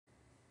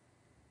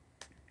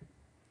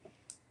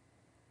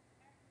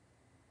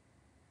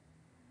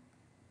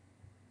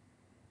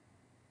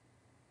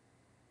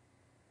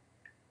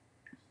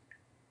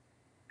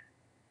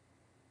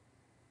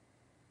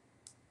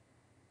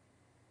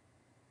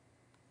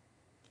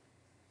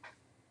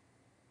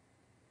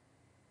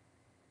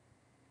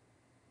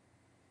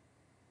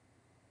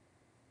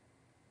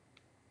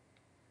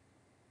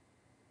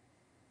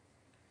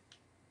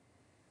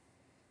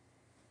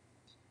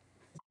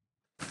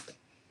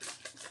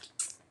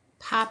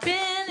Hop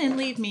in and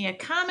leave me a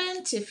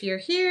comment if you're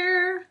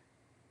here.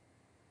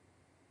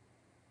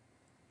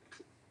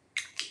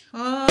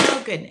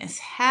 Oh, goodness.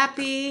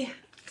 Happy,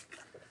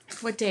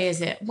 what day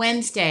is it?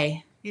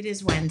 Wednesday. It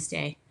is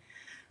Wednesday.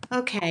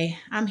 Okay,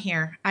 I'm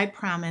here. I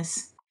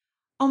promise.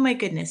 Oh, my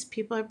goodness.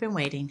 People have been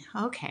waiting.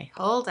 Okay,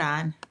 hold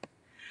on.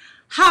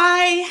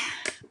 Hi,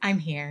 I'm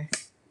here.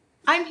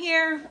 I'm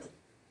here.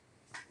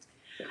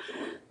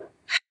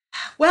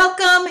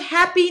 Welcome.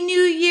 Happy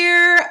New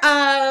Year.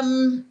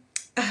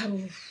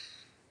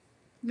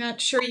 Not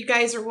sure you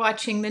guys are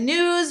watching the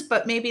news,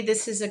 but maybe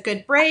this is a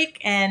good break.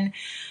 And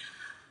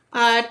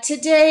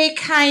today,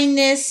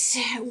 kindness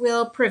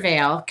will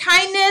prevail.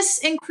 Kindness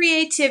and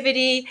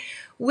creativity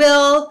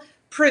will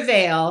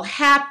prevail.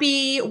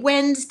 Happy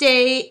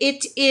Wednesday.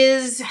 It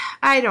is,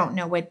 I don't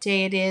know what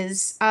day it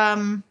is.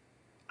 I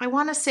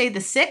want to say the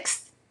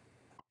 6th.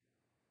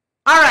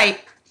 All right.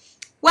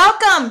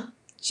 Welcome,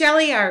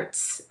 Gelli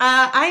Arts.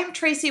 I am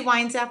Tracy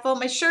Weinzapfel.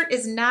 My shirt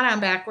is not on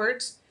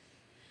backwards.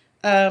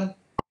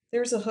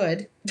 There's a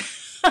hood.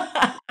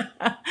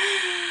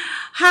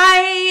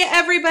 Hi,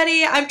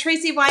 everybody. I'm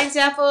Tracy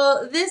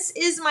Weinzapfel. This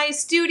is my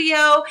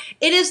studio.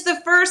 It is the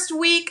first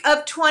week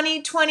of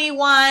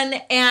 2021,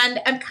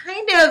 and I'm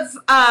kind of,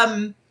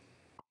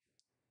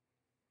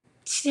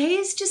 today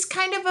is just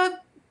kind of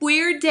a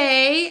weird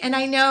day, and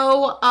I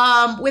know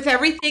with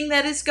everything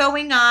that is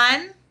going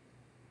on.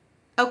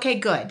 Okay,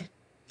 good.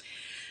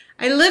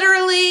 I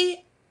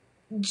literally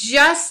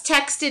just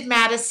texted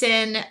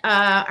Madison,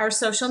 our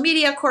social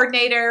media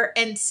coordinator,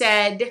 and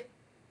said,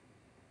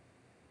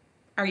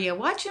 are you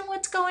watching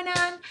what's going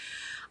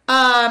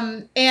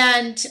on?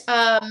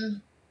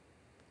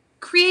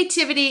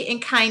 Creativity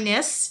and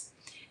kindness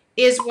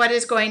is what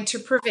is going to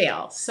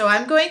prevail. So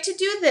I'm going to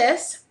do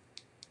this.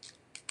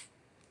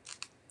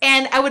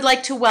 And I would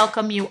like to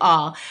welcome you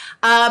all.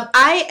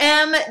 I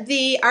am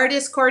the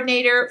artist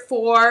coordinator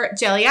for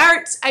Gelli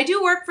Arts. I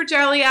do work for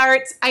Gelli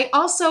Arts. I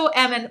also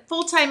am a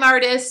full-time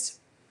artist.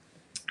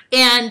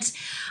 And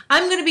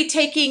I'm going to be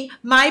taking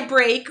my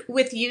break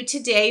with you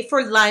today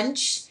for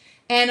lunch.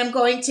 And I'm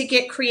going to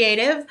get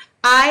creative.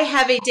 I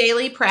have a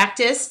daily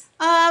practice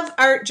of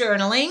art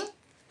journaling.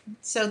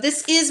 So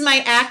this is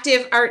my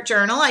active art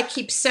journal. I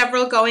keep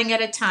several going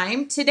at a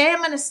time. Today I'm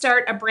going to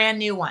start a brand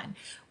new one.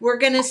 We're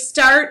going to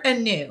start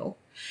anew.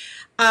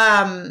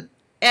 And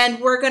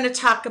we're going to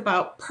talk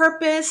about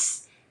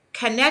purpose,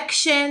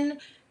 connection,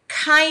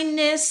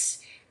 kindness,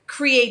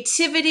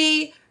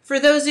 creativity. For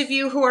those of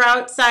you who are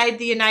outside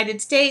the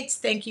United States,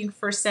 thank you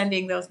for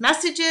sending those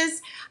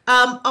messages.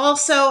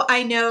 Also,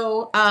 I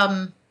know,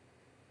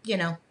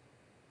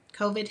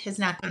 COVID has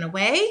not gone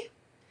away.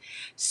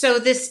 So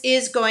this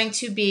is going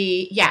to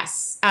be,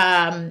 yes,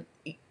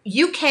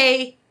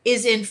 UK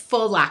is in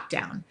full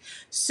lockdown.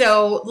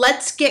 So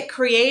let's get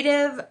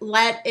creative.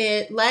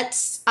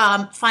 Let's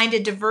find a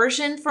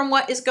diversion from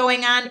what is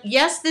going on.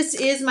 Yes, this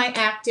is my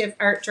active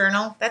art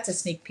journal. That's a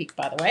sneak peek,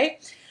 by the way.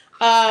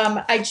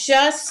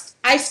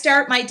 I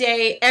start my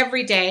day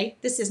every day.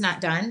 This is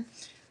not done.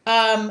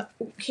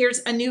 Here's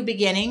a new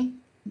beginning.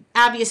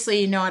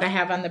 Obviously, you know what I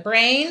have on the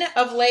brain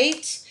of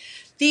late.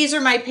 These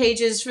are my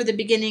pages for the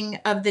beginning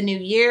of the new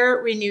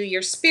year. Renew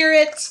your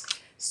spirit.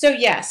 So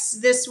yes,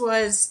 this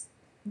was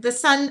the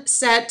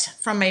sunset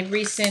from my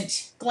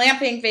recent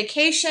glamping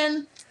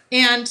vacation.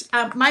 And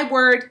my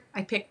word,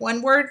 I pick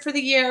one word for the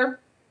year.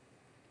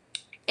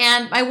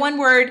 And my one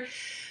word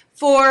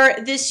for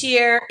this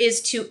year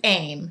is to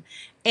aim.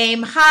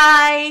 Aim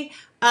high,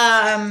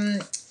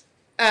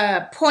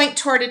 point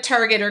toward a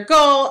target or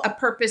goal, a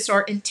purpose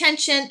or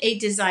intention, a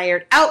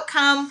desired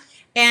outcome.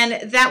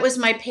 And that was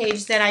my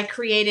page that I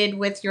created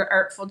with your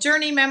Artful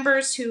Journey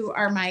members who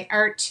are my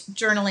art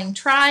journaling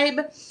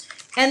tribe.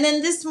 And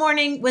then this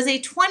morning was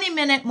a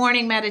 20-minute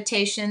morning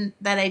meditation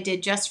that I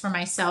did just for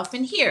myself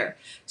in here.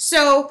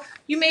 So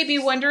you may be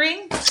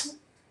wondering,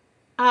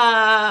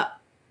 what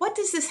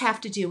does this have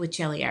to do with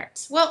Gelli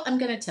Arts? Well, I'm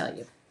going to tell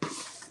you.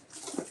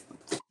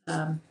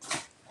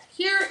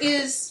 Here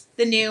is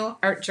the new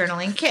art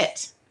journaling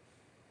kit.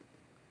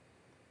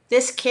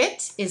 This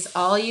kit is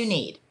all you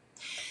need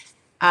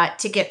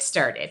to get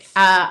started.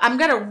 I'm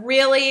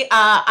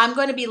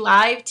going to be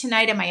live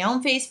tonight on my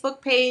own Facebook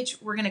page.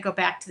 We're going to go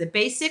back to the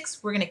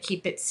basics. We're going to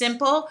keep it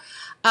simple.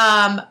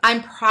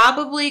 I'm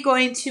probably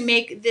going to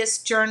make this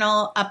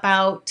journal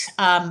about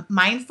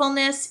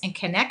mindfulness and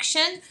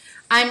connection.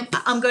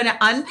 I'm going to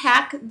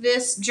unpack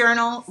this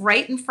journal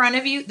right in front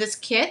of you, this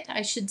kit,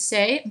 I should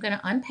say. I'm going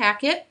to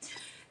unpack it.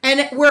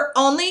 And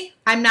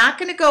I'm not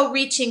going to go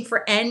reaching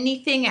for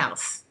anything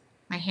else.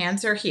 My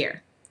hands are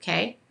here,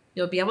 okay?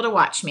 You'll be able to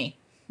watch me.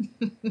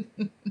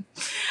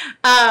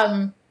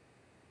 I'm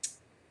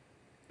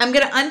going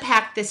to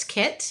unpack this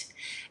kit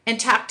and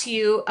talk to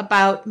you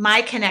about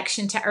my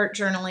connection to art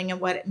journaling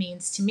and what it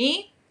means to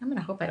me. I'm going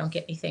to hope I don't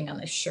get anything on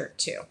this shirt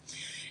too.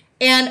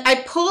 And I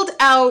pulled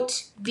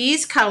out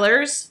these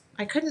colors.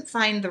 I couldn't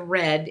find the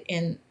red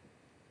in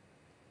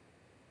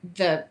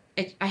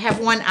I have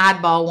one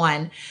oddball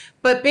one.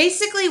 But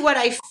basically what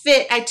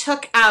I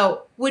took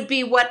out would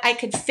be what I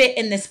could fit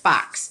in this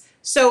box.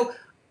 So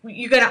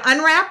you're going to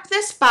unwrap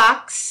this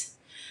box.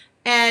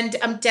 And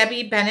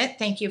Debbie Bennett,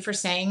 thank you for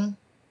saying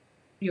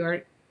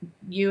you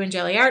and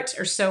Gelli Arts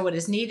are so what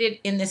is needed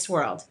in this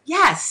world.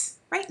 Yes,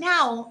 right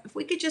now, if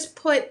we could just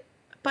put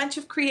a bunch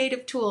of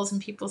creative tools in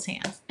people's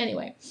hands.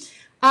 Anyway,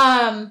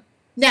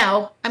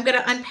 now I'm going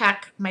to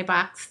unpack my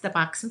box, the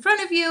box in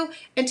front of you,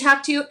 and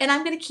talk to you, and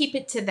I'm going to keep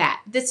it to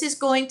that. This is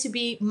going to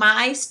be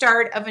my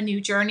start of a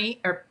new journey,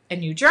 or a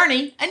new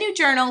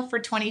journal for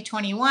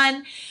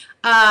 2021.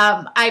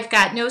 I've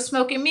got no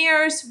smoke and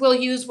mirrors. We'll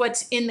use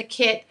what's in the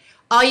kit.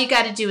 All you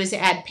got to do is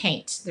add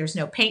paint. There's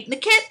no paint in the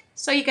kit,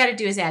 so you got to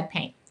do is add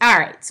paint. All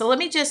right, so let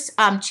me just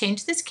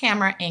change this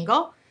camera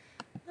angle.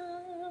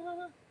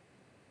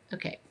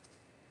 Okay.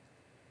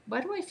 Why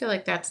do I feel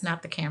like that's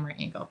not the camera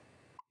angle?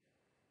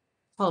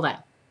 Hold on.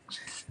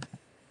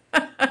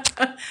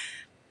 I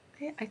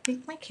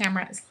think my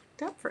camera is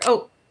locked up for,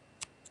 oh,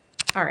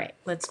 all right,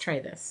 let's try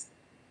this.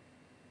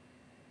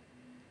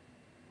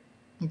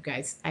 You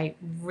guys, I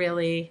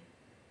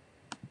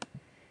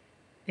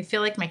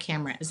feel like my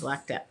camera is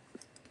locked up.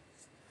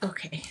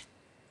 Okay.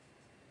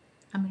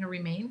 I'm going to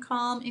remain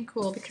calm and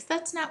cool because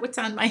that's not what's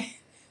on my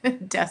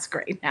desk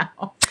right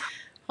now.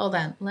 Hold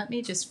on. Let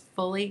me just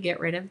fully get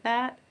rid of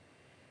that.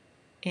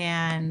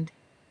 And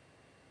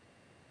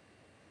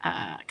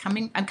I'm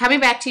coming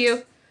back to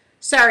you.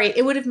 Sorry,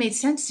 it would have made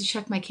sense to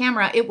check my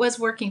camera. It was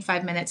working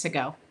 5 minutes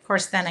ago. Of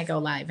course, then I go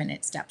live and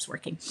it stops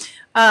working.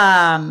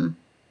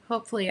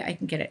 Hopefully I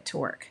can get it to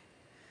work.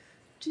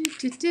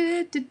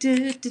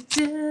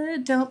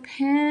 Don't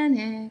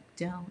panic.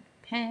 Don't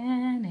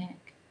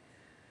panic.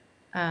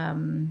 I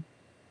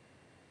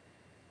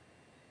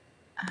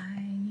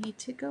need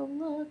to go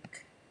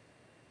look.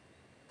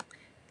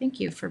 Thank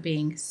you for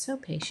being so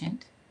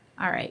patient.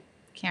 All right,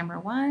 camera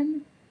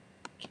 1,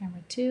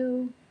 camera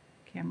 2,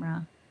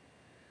 camera.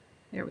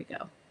 There we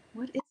go.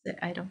 What is it?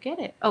 I don't get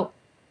it. Oh.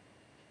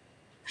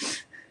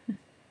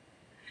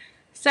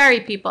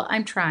 Sorry, people.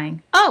 I'm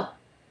trying. Oh,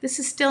 this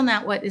is still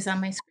not what is on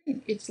my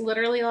screen. It's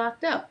literally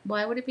locked up.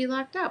 Why would it be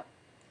locked up?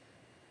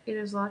 It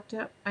is locked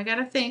up. I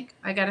gotta think.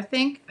 I gotta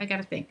think. I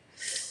gotta think.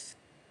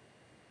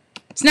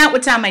 It's not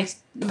what's on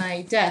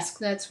my desk.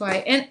 That's why.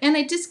 And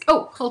I just,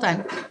 oh, hold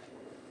on.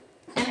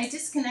 And I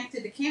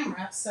disconnected the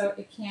camera, so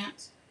it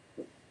can't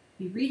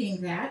be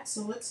reading that.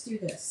 So let's do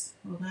this.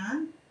 Hold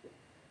on.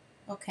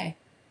 Okay.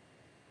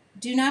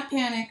 Do not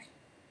panic.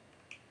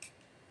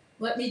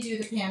 Let me do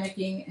the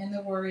panicking and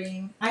the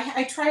worrying.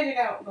 I tried it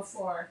out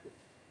before,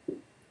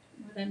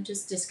 but I'm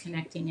just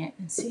disconnecting it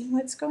and seeing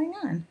what's going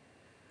on.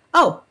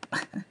 Oh,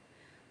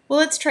 well,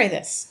 let's try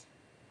this.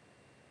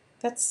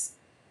 That's,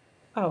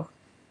 oh,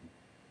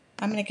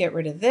 I'm going to get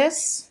rid of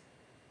this.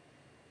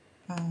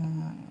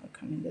 Come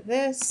into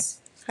this.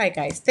 Hi,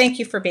 guys. Thank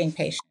you for being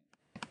patient.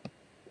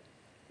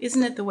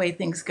 Isn't it the way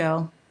things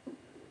go?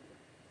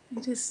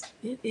 It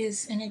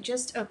is, and it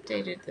just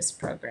updated this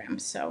program,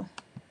 so,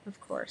 of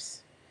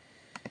course.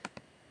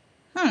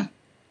 I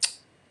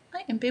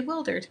am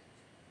bewildered.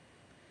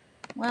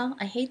 Well,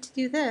 I hate to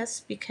do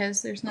this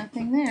because there's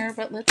nothing there,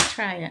 but let's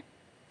try it.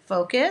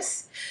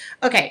 Focus.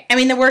 Okay, I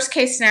mean, the worst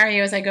case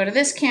scenario is I go to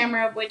this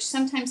camera, which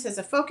sometimes has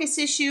a focus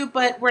issue,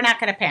 but we're not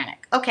going to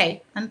panic.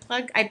 Okay,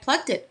 unplug. I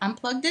plugged it,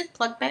 unplugged it,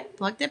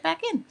 plugged it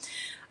back in.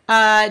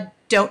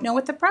 Don't know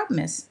what the problem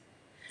is,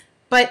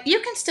 but you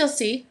can still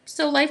see,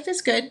 so life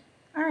is good.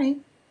 All right,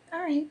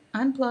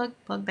 unplug,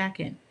 plug back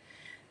in.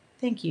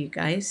 Thank you,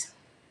 guys.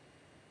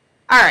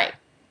 All right,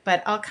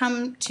 but I'll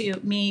come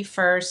to me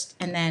first,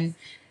 and then,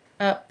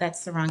 oh,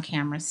 that's the wrong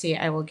camera. See,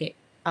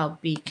 I'll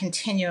be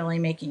continually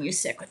making you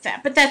sick with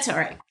that, but that's all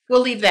right.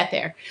 We'll leave that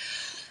there.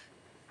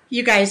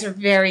 You guys are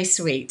very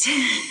sweet.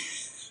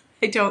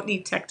 I don't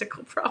need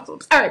technical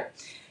problems. All right,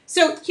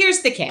 so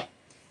here's the kit.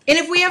 And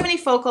if we have any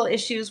focal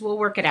issues, we'll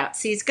work it out.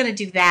 See, it's going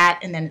to do that,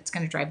 and then it's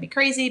going to drive me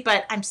crazy,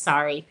 but I'm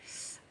sorry.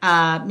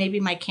 Maybe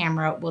my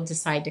camera will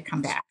decide to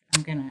come back.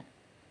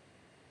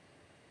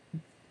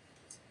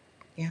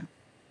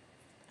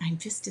 I'm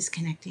just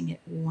disconnecting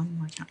it one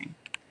more time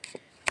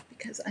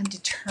because I'm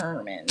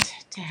determined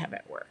to have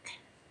it work.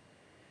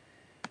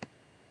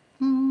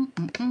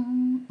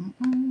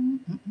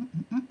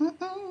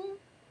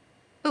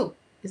 Oh,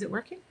 is it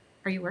working?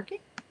 Are you working?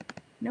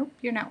 Nope,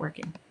 you're not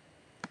working.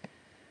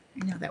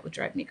 I know that would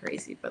drive me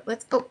crazy, but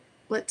let's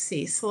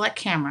see. Select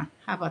camera.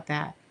 How about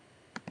that?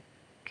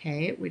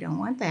 Okay, we don't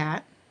want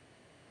that.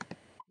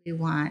 We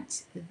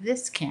want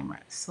this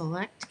camera.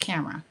 Select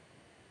camera.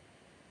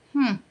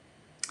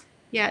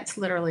 Yeah, it's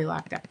literally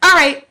locked up. All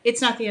right,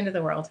 it's not the end of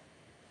the world.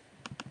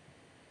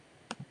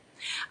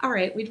 All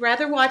right, we'd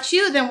rather watch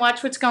you than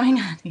watch what's going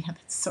on. Yeah,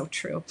 that's so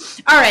true.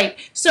 All right,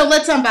 so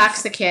let's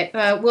unbox the kit.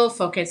 We'll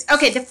focus.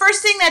 Okay, the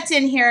first thing that's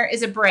in here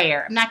is a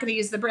brayer. I'm not going to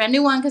use the brand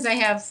new one because I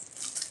have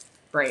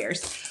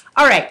brayers.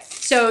 All right,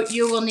 so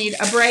you will need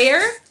a brayer.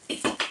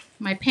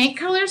 My paint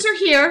colors are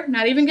here.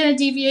 Not even going to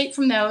deviate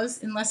from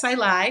those unless I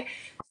lie.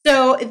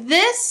 So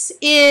this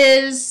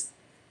is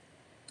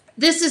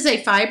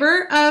a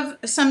fiber of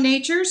some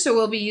nature, so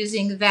we'll be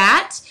using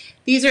that.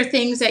 These are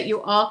things that you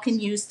all can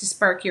use to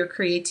spark your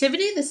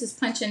creativity. This is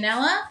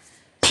Punchinella.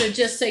 So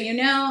just so you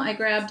know, I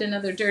grabbed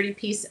another dirty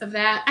piece of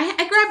that.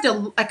 I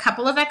grabbed a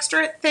couple of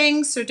extra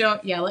things, so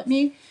don't yell at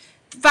me.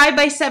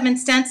 5x7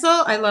 stencil.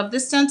 I love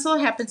this stencil.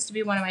 It happens to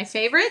be one of my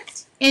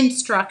favorites.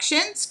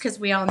 Instructions, because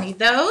we all need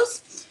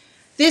those.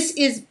 This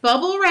is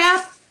bubble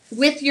wrap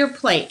with your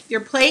plate.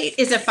 Your plate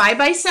is a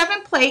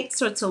 5x7 plate,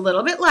 so it's a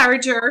little bit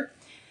larger.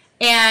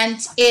 And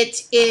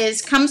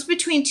it comes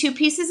between two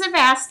pieces of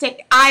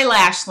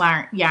eyelash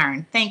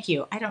yarn. Thank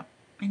you. I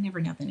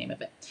never know the name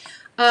of it.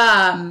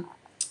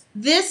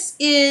 This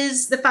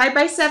is the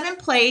 5x7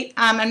 plate.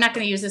 I'm not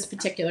going to use this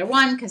particular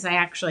one because I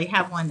actually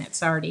have one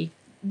that's already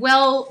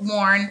well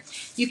worn.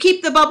 You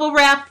keep the bubble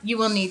wrap. You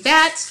will need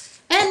that.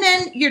 And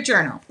then your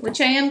journal,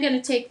 which I am going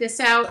to take this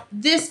out.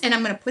 And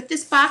I'm going to put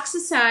this box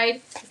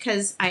aside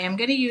because I am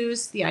going to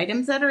use the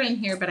items that are in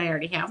here, but I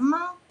already have them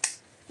all.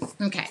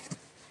 Okay.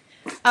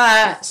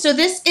 So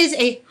this is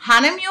a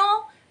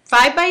Hanamule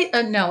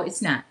 5x, no,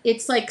 it's not.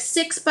 It's like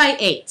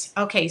 6x8.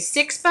 Okay,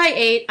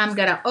 6x8. I'm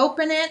going to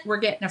open it. We're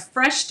getting a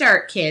fresh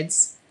start,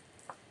 kids.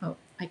 Oh,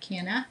 I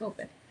cannot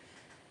open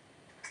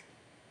it.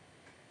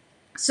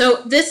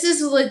 So this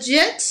is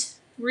legit,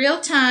 real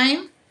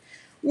time.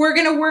 We're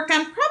going to work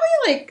on probably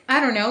like,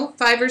 I don't know,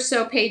 5 or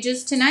so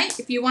pages tonight.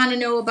 If you want to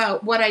know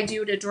about what I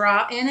do to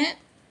draw in it.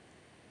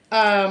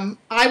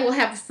 I will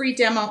have a free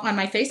demo on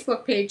my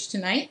Facebook page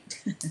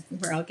tonight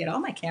where I'll get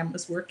all my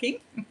cameras working.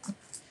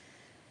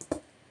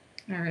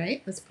 All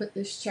right, let's put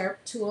this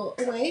sharp tool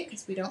away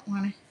because we don't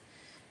want to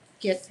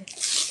get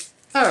it.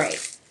 All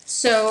right,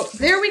 so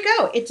there we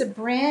go. It's a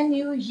brand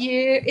new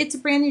year. It's a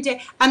brand new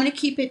day. I'm going to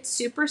keep it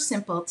super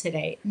simple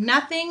today.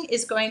 Nothing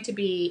is going to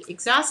be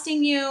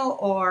exhausting you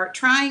or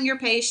trying your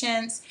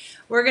patience.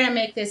 We're going to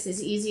make this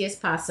as easy as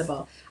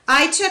possible.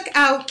 I took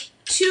out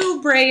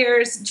 2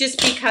 brayers just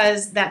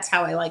because that's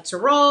how I like to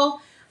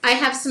roll. I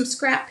have some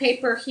scrap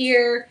paper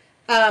here,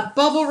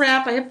 bubble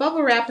wrap. I have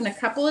bubble wrap in a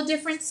couple of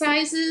different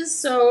sizes.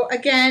 So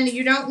again,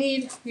 you don't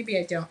need, maybe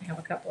I don't have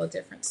a couple of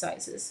different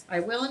sizes.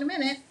 I will in a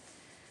minute.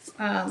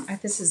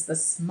 This is the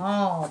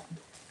small.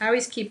 I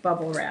always keep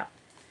bubble wrap.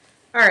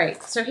 All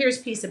right, so here's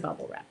a piece of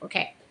bubble wrap.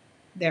 Okay,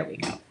 there we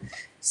go.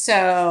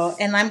 So,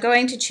 and I'm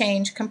going to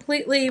change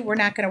completely. We're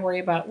not going to worry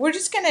about, we're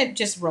just going to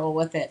just roll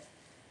with it.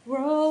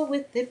 Roll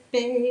with it,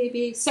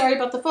 baby. Sorry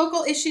about the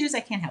vocal issues. I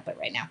can't help it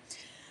right now.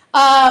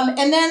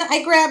 And then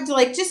I grabbed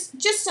like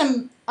just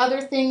some other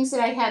things that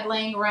I had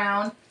laying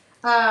around.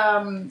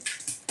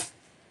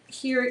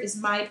 Here is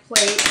my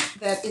plate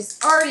that is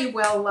already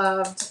well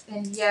loved.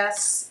 And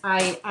yes,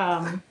 by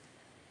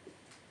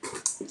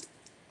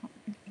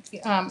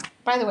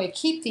the way,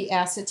 keep the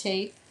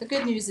acetate. The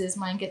good news is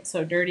mine gets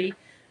so dirty,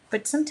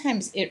 but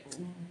sometimes it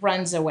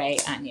runs away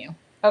on you.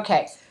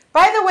 Okay.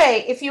 By the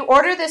way, if you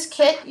order this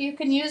kit, you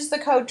can use the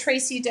code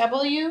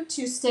TracyW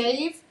to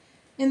save,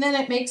 and then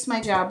it makes my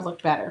job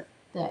look better,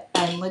 that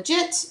I'm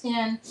legit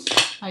and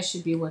I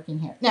should be working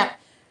here. Now,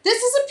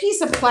 this is a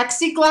piece of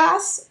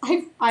plexiglass.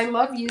 I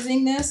love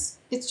using this.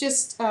 It's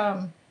just,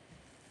 oh,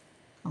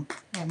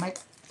 yeah, my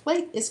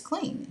plate is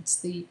clean. It's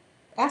the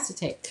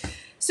acetate.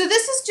 So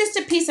this is just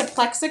a piece of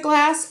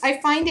plexiglass.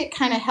 I find it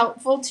kind of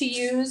helpful to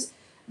use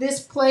this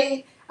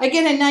plate. I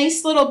get a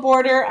nice little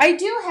border. I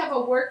do have a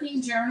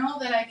working journal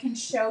that I can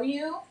show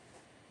you.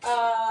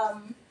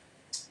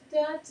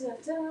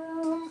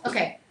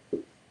 Okay,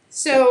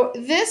 so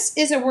this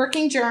is a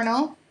working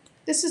journal.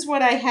 This is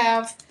what I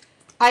have.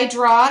 I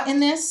draw in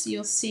this.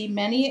 You'll see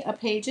many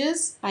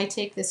pages. I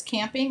take this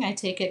camping. I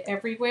take it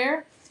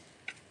everywhere.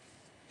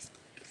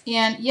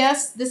 And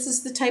yes, this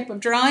is the type of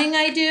drawing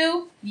I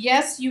do.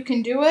 Yes, you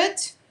can do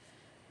it.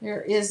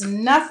 There is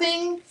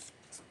nothing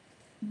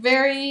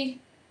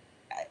very...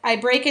 I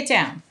break it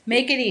down.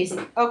 Make it easy.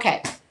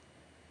 Okay.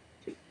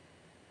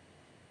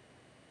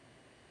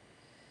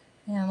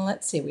 And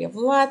let's see. We have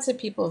lots of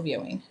people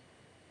viewing.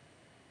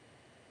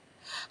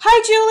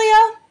 Hi,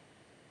 Julia.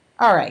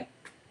 All right.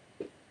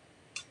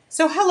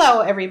 So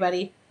hello,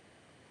 everybody.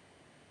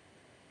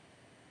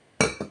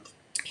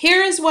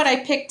 Here is what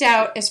I picked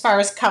out as far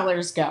as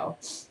colors go.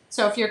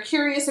 So if you're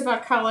curious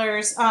about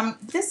colors, I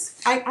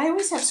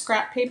always have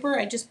scrap paper.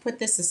 I just put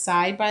this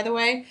aside, by the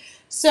way.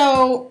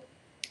 So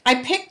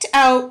I picked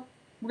out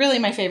really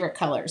my favorite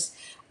colors.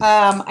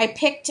 I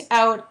picked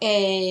out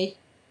a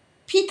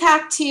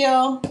peacock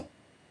teal,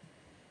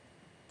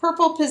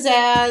 purple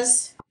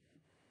pizzazz.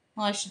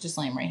 Well, I should just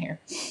lay them right here.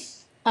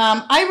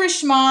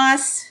 Irish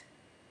moss.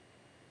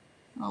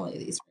 I'll lay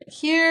these right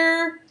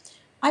here.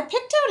 I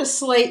picked out a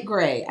slate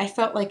gray. I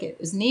felt like it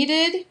was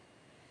needed.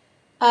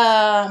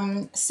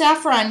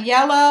 Saffron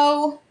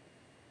yellow,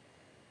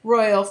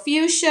 royal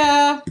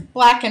fuchsia,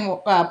 black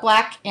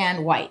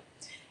and white.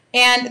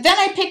 And then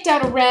I picked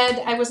out a red.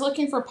 I was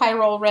looking for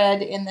Pyrrole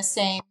red in the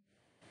same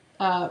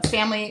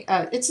family.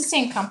 It's the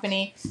same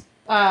company.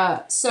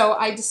 So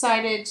I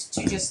decided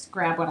to just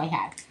grab what I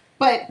had.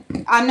 But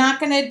I'm not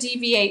going to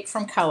deviate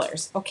from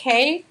colors,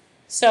 okay?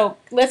 So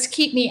let's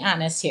keep me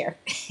honest here.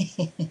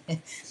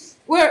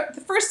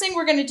 The first thing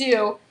we're going to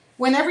do,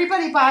 when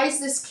everybody buys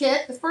this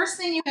kit, the first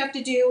thing you have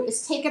to do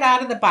is take it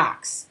out of the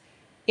box.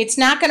 It's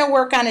not going to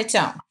work on its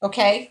own,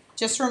 okay?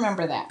 Just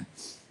remember that.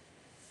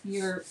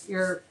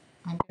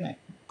 I'm gonna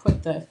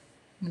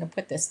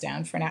put this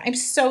down for now. I'm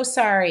so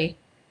sorry.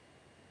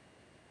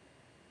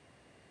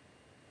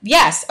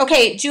 Yes.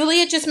 Okay.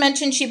 Julia just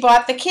mentioned she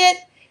bought the kit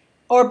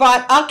or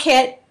bought a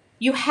kit.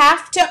 You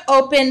have to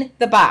open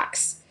the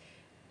box.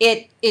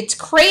 It's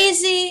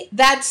crazy.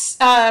 That's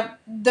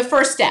the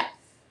first step.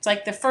 It's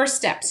like the first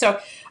step. So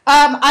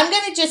I'm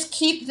going to just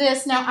keep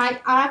this. Now, I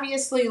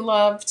obviously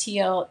love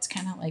teal. It's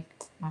kind of like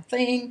my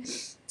thing.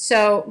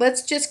 So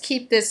let's just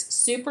keep this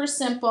super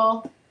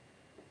simple.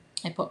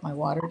 I put my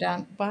bottle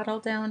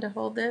down to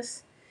hold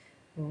this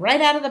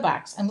right out of the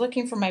box. I'm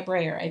looking for my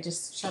brayer. I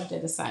just shoved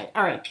it aside.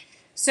 All right.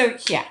 So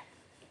yeah,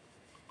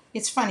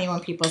 it's funny when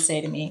people say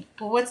to me,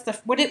 "Well, what's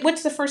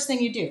the first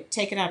thing you do?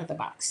 Take it out of the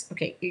box."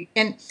 Okay,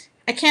 and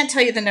I can't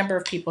tell you the number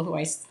of people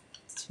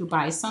who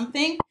buy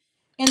something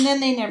and then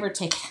they never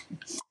take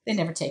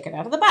it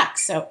out of the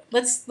box. So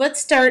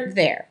let's start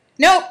there.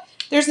 Nope,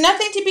 there's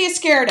nothing to be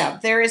scared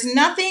of. There is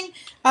nothing.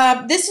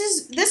 This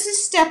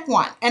is step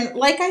one, and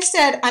like I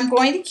said, I'm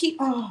going to keep.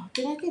 Oh,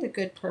 did I get a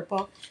good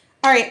purple?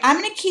 All right, I'm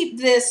going to keep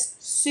this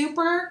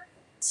super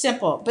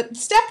simple. But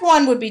step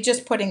one would be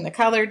just putting the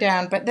color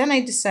down. But then I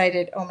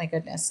decided, oh my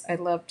goodness, I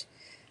loved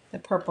the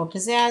purple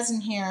pizzazz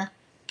in here.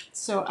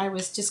 So I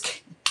was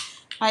just,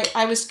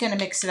 I was going to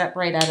mix it up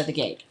right out of the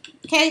gate.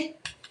 Okay.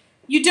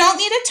 You don't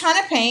need a ton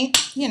of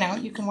paint. You know,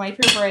 you can wipe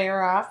your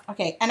brayer off.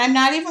 Okay. And I'm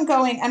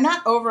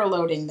not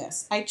overloading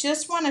this. I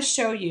just want to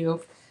show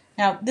you.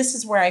 Now, this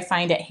is where I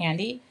find it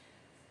handy.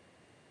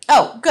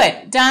 Oh,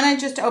 good. Donna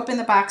just opened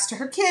the box to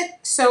her kit.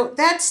 So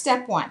that's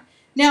step one.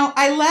 Now,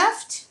 I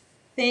left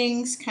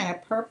things kind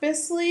of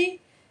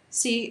purposely.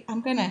 See,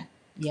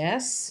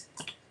 yes,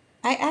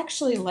 I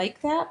actually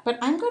like that, but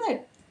I'm going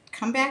to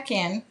come back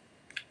in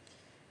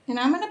and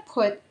I'm going to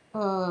put, I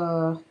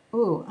know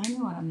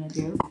what I'm going to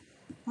do.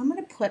 I'm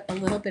going to put a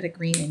little bit of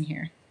green in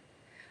here.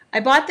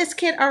 I bought this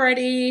kit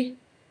already.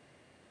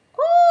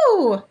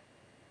 Ooh.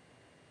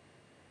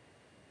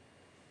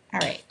 All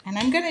right, and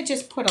I'm going to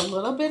just put a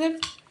little bit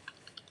of,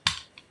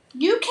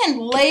 you can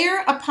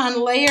layer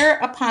upon layer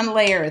upon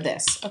layer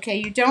this. Okay,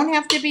 you don't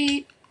have to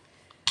be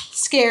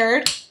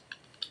scared.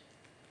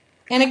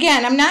 And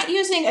again, I'm not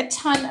using a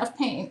ton of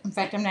paint. In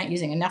fact, I'm not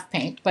using enough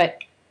paint, but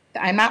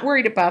I'm not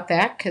worried about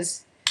that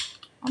because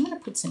I'm going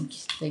to put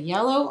the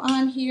yellow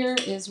on here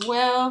as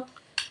well.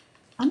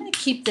 I'm going to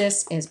keep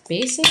this as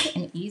basic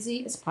and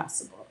easy as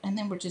possible. And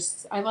then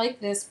I like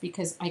this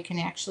because I can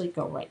actually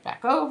go right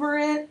back over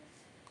it.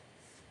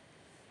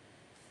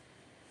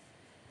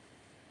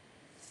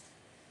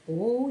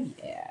 Oh,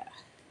 yeah.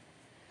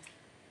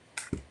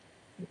 I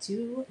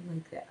do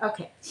like that.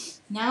 Okay,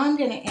 now I'm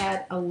going to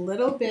add a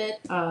little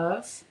bit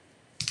of,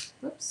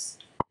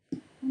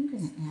 I'm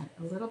going to add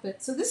a little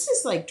bit. So this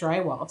is like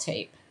drywall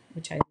tape,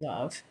 which I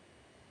love.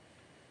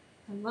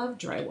 I love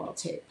drywall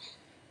tape.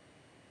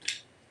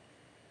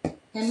 And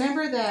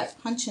remember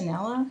that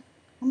punchinella?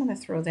 I'm going to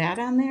throw that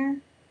on there.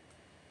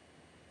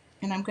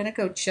 And I'm going to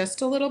go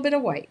just a little bit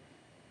of white.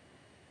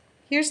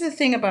 Here's the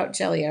thing about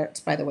Gelli Arts,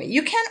 by the way.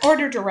 You can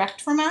order direct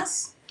from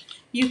us.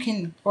 You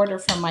can order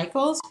from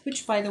Michael's,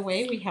 which, by the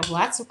way, we have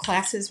lots of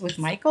classes with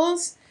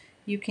Michael's.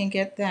 You can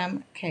get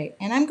them. Okay,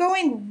 and I'm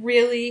going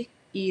really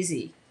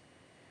easy.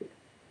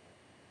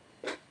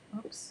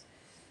 Oops.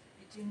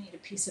 I do need a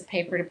piece of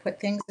paper to put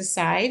things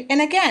aside.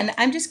 And again,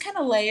 I'm just kind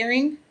of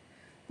layering.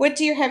 What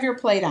do you have your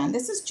plate on?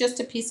 This is just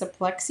a piece of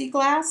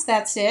plexiglass.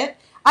 That's it.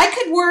 I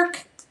could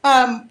work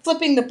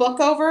flipping the book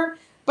over,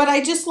 but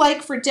I just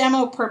like for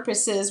demo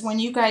purposes, when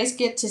you guys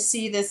get to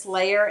see this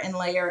layer and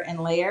layer and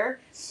layer,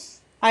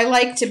 I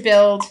like to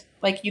build,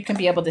 like you can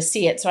be able to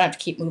see it, so I have to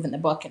keep moving the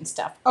book and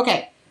stuff.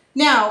 Okay,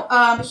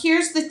 now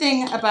here's the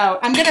thing about,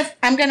 I'm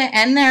gonna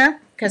end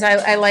there because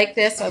I like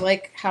this. I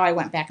like how I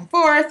went back and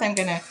forth. I'm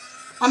gonna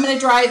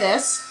dry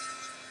this.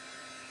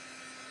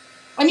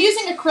 I'm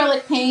using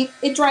acrylic paint.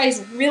 It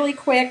dries really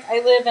quick. I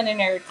live in an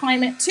arid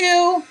climate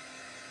too.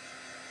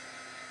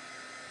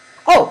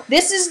 Oh,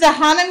 this is the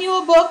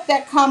Hanamule book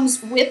that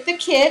comes with the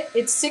kit.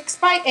 It's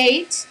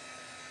 6x8.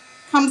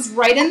 Comes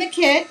right in the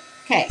kit.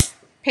 Okay,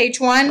 page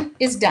 1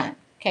 is done.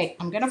 Okay,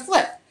 I'm going to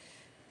flip.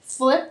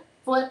 Flip,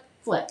 flip,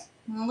 flip.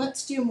 Now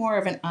let's do more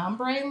of an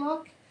ombre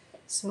look.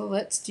 So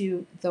let's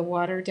do the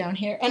water down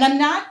here. And I'm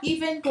not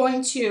even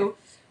going to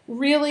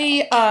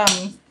really at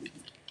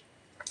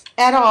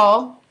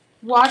all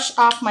wash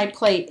off my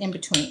plate in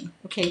between.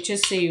 Okay,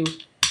 just so you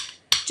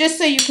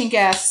can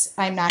guess,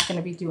 I'm not going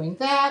to be doing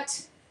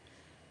that.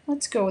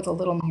 Let's go with a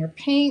little more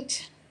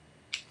paint.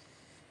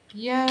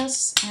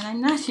 Yes, and I'm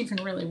not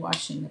even really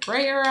washing the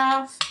brayer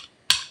off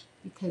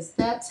because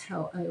that's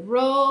how I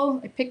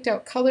roll. I picked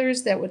out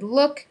colors that would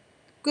look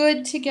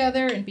good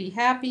together and be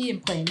happy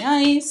and play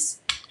nice.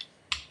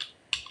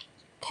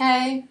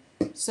 Okay,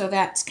 so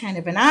that's kind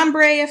of an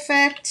ombre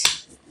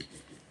effect.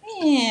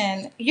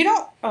 And you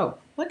don't, oh,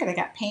 look at, I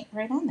got paint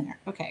right on there.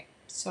 Okay,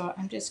 so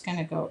I'm just going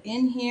to go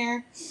in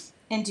here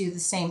and do the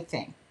same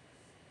thing.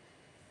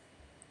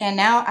 And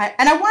now I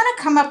want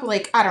to come up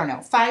like, I don't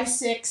know, 5,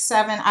 6,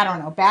 7, I don't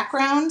know,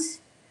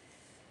 backgrounds.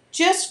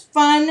 just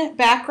fun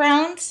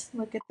backgrounds.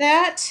 Look at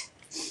that.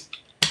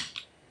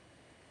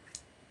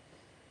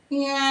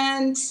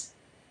 And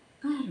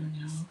I don't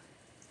know.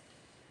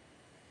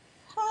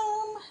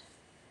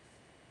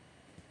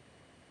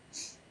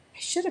 I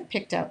should have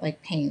picked out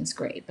like Payne's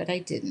gray, but I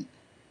didn't.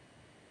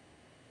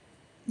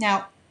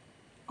 Now,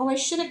 oh, I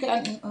should have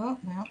gotten, oh,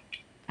 well,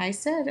 I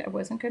said I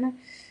wasn't gonna.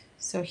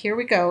 So here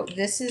we go.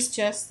 This is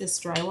just this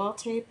drywall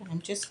tape, and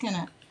I'm just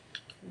gonna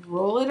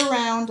roll it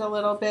around a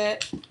little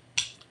bit.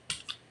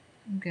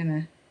 I'm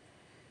gonna,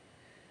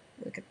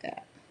 look at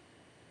that.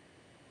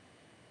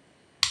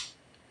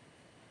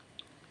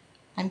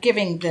 I'm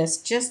giving this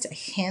just a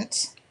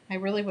hint. I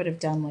really would have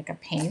done like a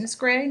Payne's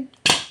gray.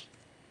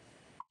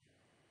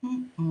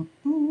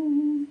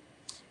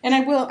 And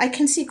I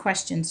can see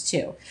questions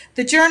too.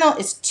 The journal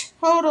is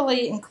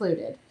totally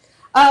included.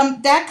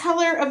 That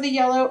color of the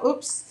yellow,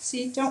 oops,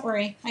 see, don't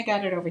worry. I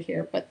got it over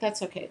here, but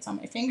that's okay. It's on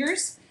my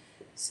fingers.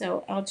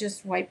 So I'll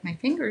just wipe my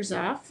fingers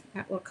off.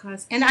 That will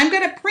cause, and I'm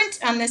going to print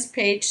on this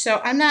page, so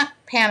I'm not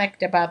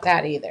panicked about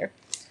that either.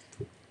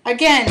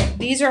 Again,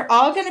 these are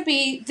all going to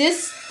be,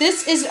 this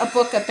is a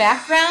book of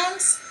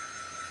backgrounds.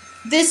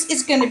 This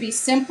is going to be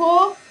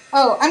simple.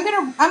 Oh, I'm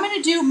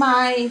gonna do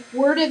my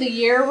word of the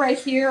year right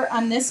here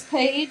on this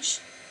page.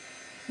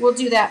 We'll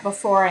do that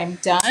before I'm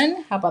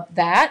done. How about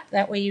that?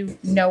 That way you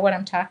know what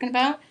I'm talking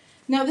about.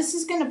 Now this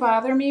is gonna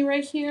bother me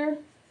right here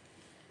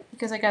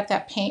because I got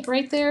that paint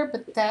right there,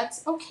 but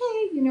that's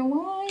okay. You know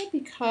why?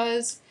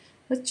 Because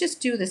let's just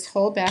do this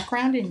whole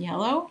background in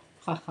yellow.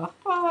 Ha ha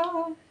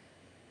ha.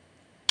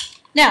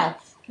 Now,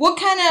 what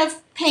kind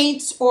of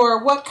paints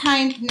or what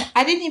kind,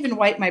 I didn't even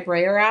wipe my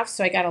brayer off,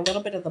 so I got a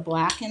little bit of the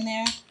black in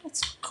there.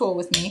 That's cool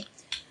with me.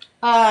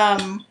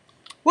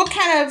 What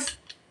kind of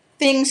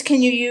things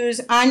can you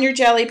use on your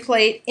Gelli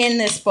plate in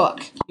this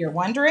book? You're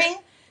wondering?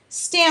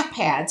 Stamp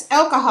pads,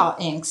 alcohol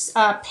inks,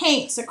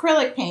 paints,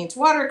 acrylic paints,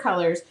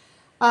 watercolors,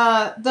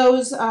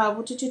 those,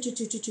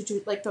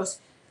 like those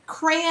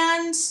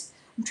crayons.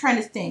 I'm trying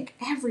to think.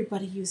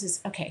 Everybody uses,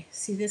 okay,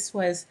 see this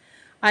was,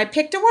 I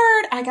picked a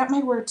word. I got my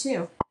word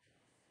too.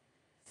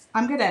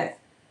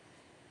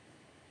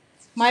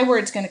 My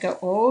word's gonna go,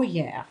 oh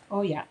yeah,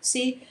 oh yeah.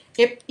 See,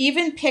 it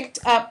even picked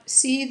up,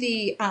 see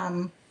the,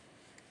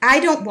 I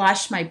don't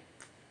wash my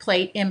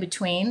plate in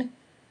between.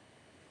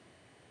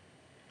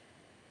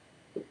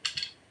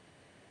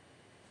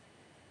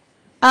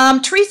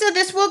 Teresa,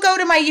 this will go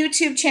to my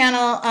YouTube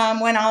channel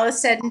when all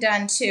is said and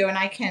done too, and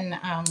I can,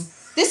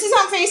 this is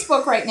on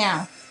Facebook right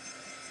now.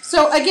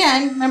 So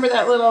again, remember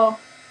that little,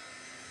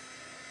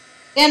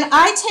 and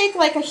I take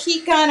like a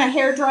heat gun, a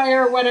hair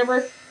dryer, or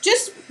whatever,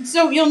 just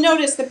so you'll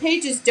notice the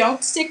pages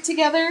don't stick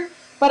together,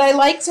 but I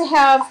like to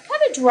have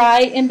kind of dry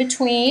in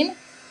between.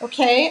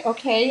 Okay,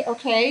 okay,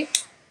 okay.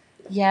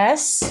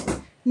 Yes.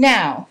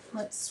 Now,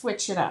 let's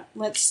switch it up.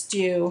 Let's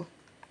do,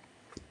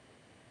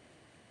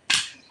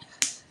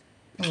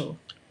 oh,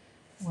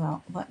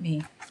 well, let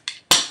me,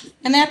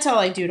 and that's all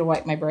I do to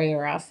wipe my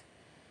brayer off.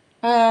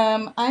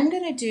 I'm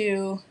going to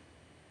do,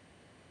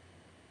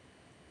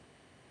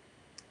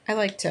 I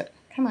like to,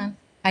 come on.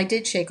 I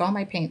did shake all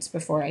my paints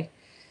before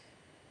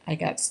I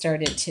got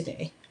started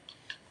today.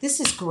 This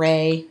is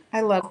gray.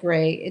 I love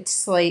gray. It's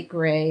slate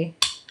gray.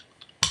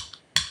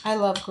 I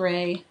love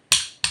gray.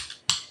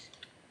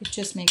 It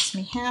just makes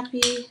me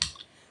happy.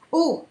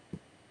 Oh,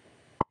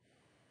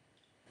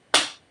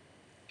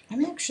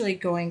 I'm actually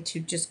going to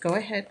just go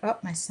ahead. Oh,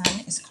 my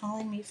son is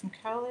calling me from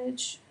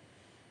college.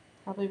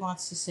 Probably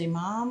wants to say,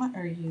 Mom,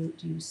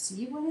 do you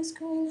see what is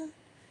going on?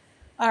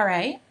 All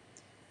right.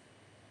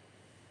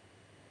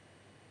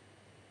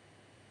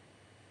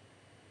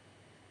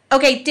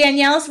 Okay,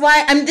 Danielle's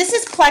why this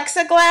is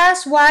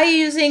plexiglass. Why are you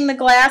using the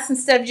glass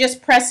instead of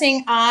just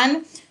pressing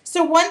on?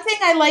 So one thing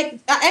I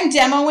like, I'm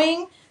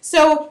demoing.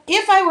 So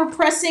if I were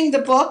pressing the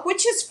book,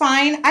 which is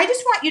fine, I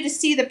just want you to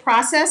see the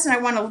process and I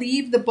want to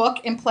leave the book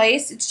in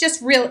place. It's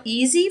just real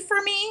easy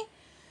for me.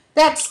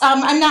 That's,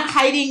 I'm not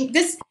hiding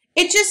this.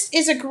 It just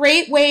is a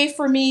great way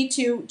for me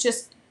to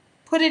just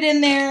put it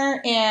in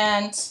there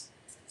and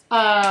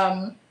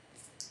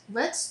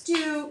let's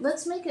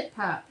make it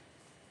pop.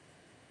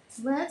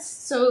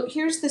 So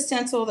here's the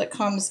stencil that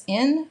comes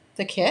in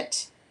the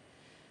kit.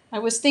 I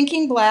was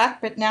thinking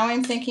black, but now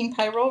I'm thinking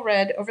Pyrrole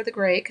red over the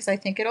gray because I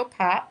think it'll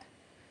pop.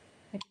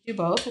 I can do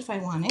both if I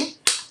wanted.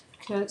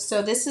 Okay,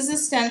 so this is a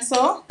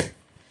stencil.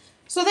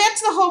 So that's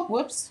the whole,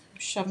 whoops,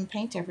 I'm shoving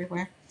paint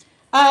everywhere.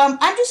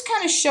 I'm just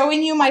kind of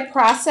showing you my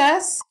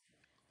process,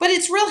 but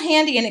it's real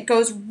handy and it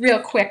goes real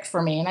quick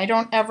for me and I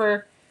don't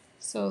ever,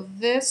 so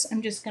this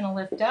I'm just going to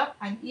lift up.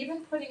 I'm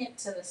even putting it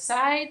to the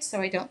side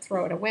so I don't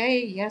throw it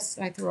away. Yes,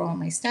 I throw all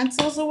my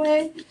stencils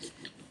away.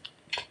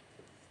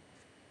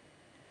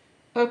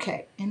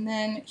 Okay, and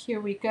then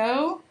here we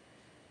go.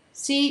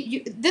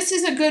 See, this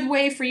is a good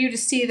way for you to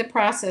see the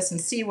process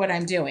and see what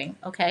I'm doing,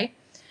 okay?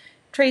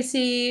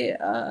 Tracy,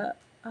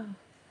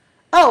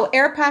 oh,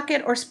 air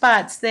pocket or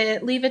spots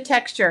that leave a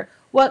texture.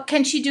 What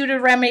can she do to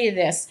remedy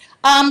this?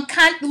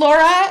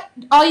 Laura,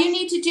 all you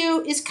need to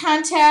do is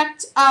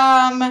contact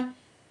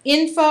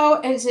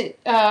Info, is it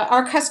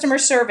our customer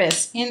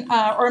service,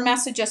 or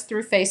message us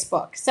through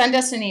Facebook. Send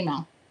us an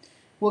email.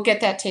 We'll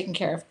get that taken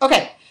care of.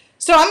 Okay,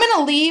 so I'm going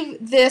to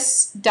leave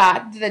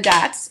the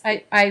dots.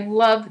 I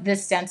love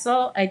this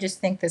stencil. I just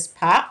think this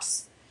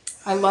pops.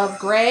 I love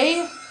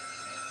gray.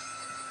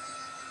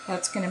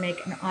 That's going to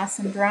make an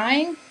awesome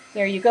drawing.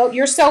 There you go.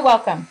 You're so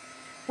welcome.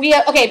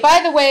 Okay,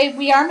 by the way,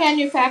 we are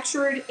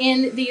manufactured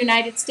in the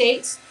United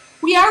States.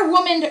 We are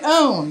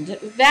woman-owned.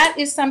 That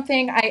is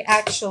something I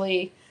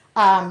actually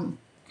kind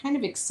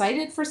of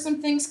excited for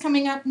some things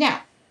coming up.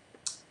 Now,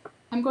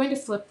 I'm going to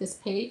flip this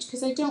page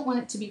because I don't want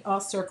it to be all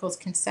circles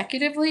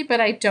consecutively, but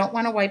I don't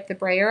want to wipe the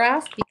brayer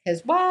off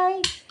because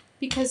why?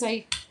 Because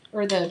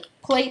or the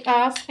plate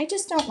off. I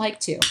just don't like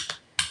to.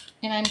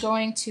 And I'm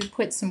going to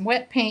put some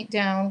wet paint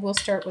down. We'll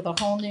start with a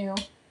whole new.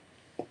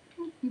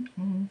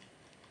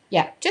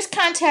 Yeah, just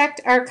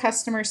contact our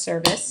customer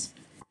service.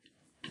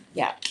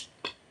 Yeah.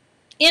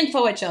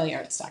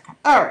 info@gelliarts.com.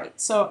 All right,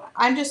 so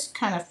I'm just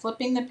kind of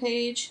flipping the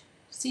page.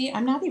 See,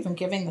 I'm not even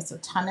giving this a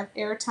ton of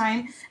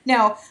airtime.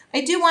 Now,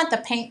 I do want the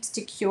paint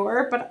to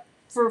cure, but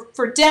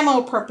for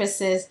demo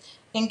purposes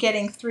and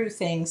getting through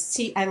things,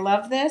 see, I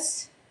love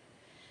this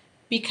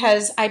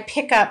because I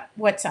pick up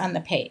what's on the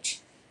page.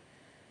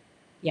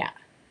 Yeah.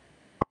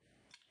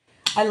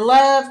 I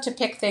love to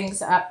pick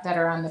things up that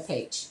are on the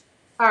page.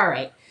 All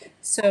right,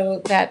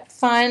 so that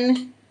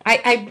fun,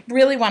 I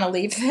really want to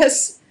leave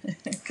this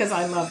because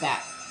I love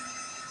that.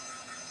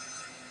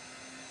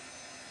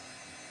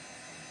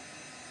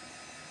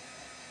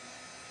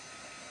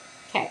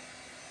 Okay.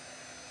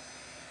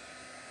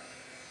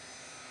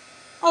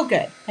 Oh,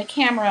 good. My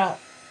camera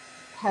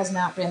has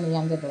not been the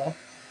end of the...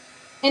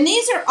 And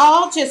these are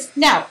all just...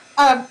 Now,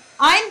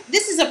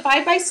 this is a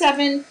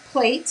 5x7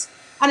 plate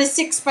on a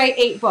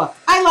 6x8 book.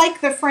 I like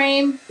the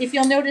frame. If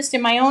you'll notice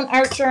in my own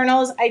art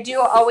journals, I do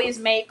always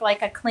make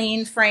like a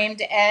clean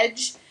framed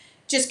edge.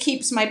 Just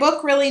keeps my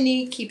book really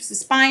neat, keeps the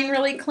spine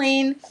really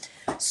clean.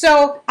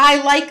 So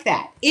I like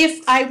that.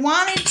 If I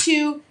wanted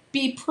to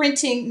be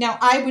printing, now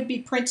I would be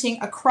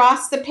printing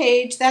across the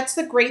page. That's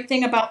the great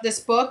thing about this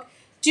book.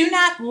 Do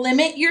not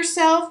limit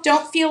yourself.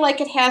 Don't feel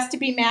like it has to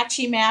be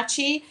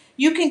matchy-matchy.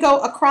 You can go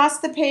across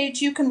the page.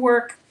 You can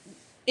work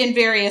in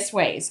various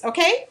ways,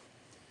 okay?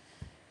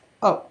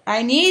 Oh,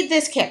 I need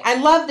this kit. I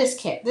love this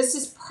kit. This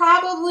is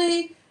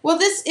probably, well,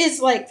 this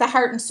is like the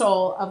heart and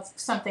soul of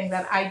something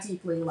that I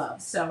deeply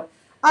love. So,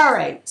 all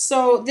right.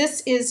 So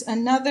this is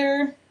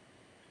another,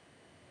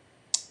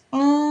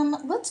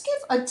 let's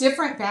give a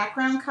different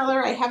background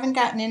color. I haven't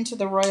gotten into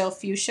the royal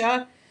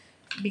fuchsia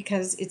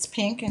because it's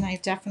pink and I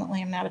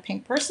definitely am not a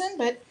pink person,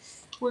 but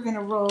we're going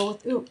to roll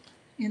with, ooh,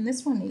 and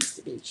this one needs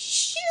to be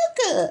shook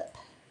up.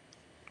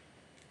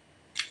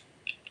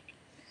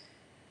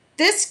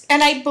 This,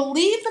 and I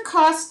believe the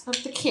cost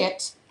of the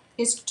kit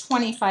is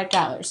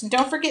 $25. And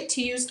don't forget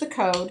to use the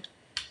code.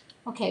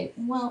 Okay,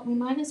 well, we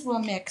might as well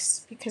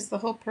mix because the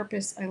whole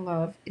purpose I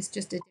love is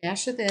just a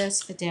dash of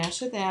this, a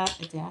dash of that,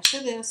 a dash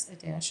of this, a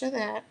dash of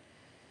that.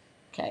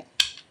 Okay.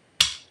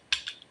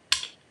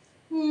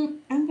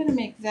 I'm going to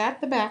make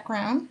that the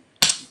background.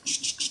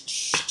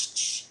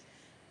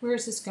 Where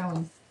is this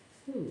going?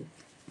 Ooh,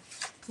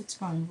 it's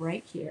going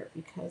right here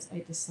because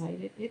I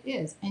decided it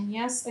is. And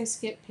yes, I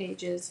skipped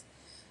pages.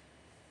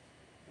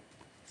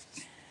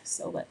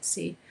 So let's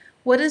see.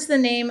 What is the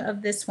name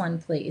of this one,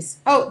 please?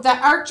 Oh, the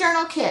Art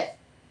Journal Kit.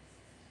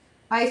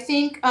 I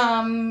think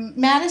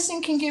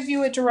Madison can give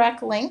you a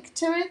direct link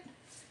to it,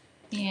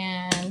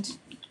 and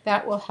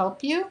that will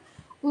help you.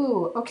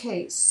 Ooh,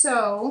 okay,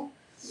 so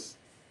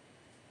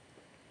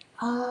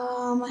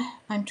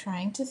I'm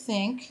trying to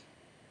think.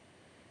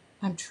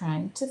 I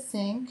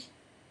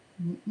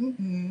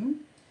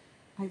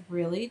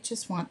really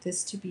just want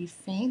this to be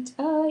faint.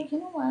 You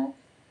know what?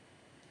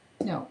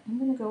 No, I'm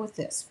going to go with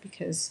this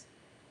because,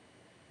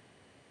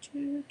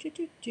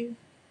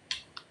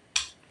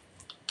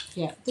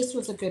 yeah, this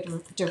was a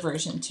good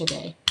diversion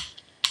today.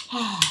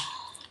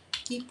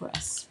 Deep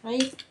breaths,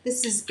 right?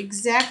 This is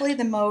exactly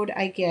the mode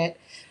I get.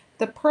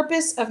 The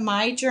purpose of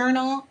my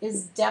journal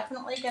is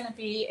definitely going to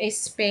be a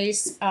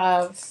space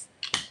of,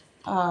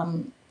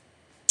 I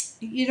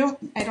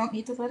don't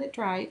need to let it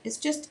dry. It's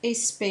just a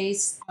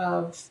space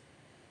of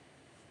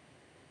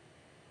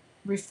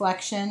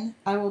reflection.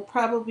 I will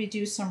probably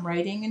do some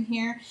writing in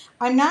here.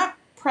 I'm not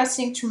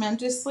pressing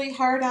tremendously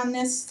hard on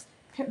this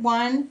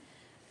one.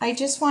 I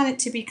just want it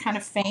to be kind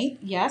of faint.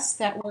 Yes,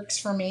 that works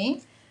for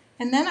me.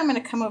 And then I'm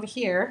going to come over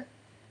here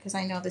because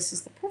I know this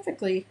is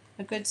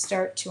a good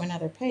start to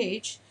another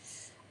page.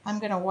 I'm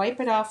going to wipe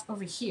it off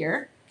over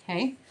here.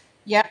 Okay.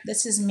 Yep,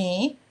 this is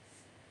me.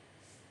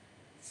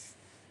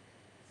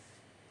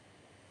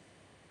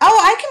 Oh,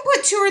 I can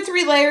put 2 or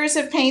 3 layers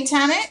of paint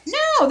on it.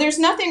 No, there's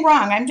nothing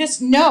wrong.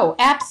 No,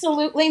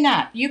 absolutely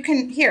not. You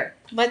can, here,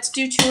 let's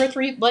do 2 or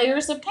 3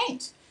 layers of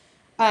paint.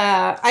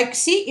 I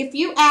see, if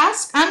you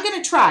ask, I'm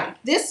going to try.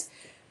 This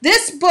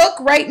book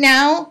right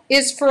now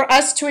is for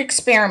us to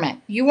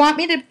experiment. You want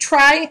me to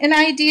try an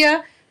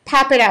idea?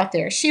 Pop it out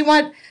there.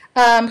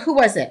 Who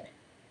was it?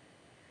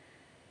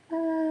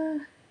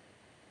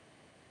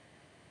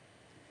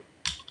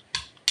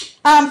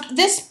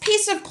 This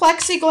piece of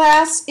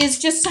plexiglass is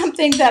just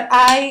something that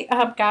I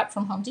got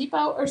from Home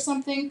Depot or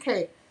something.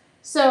 Okay,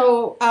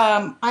 so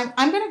I'm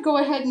going to go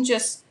ahead and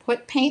just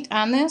put paint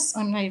on this.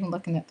 I'm not even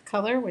looking at the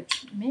color,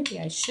 which maybe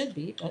I should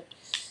be, but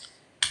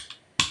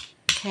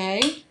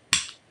okay.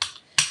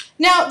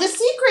 Now, the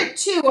secret,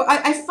 too,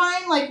 I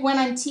find, like, when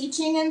I'm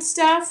teaching and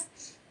stuff,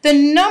 the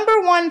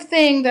number one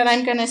thing that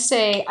I'm going to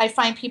say I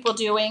find people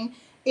doing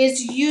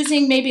is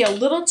using maybe a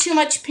little too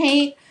much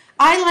paint.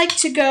 I like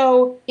to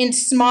go in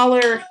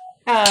smaller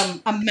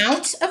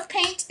amounts of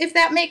paint, if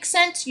that makes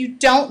sense. You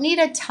don't need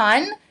a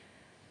ton.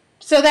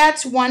 So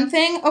that's one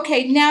thing.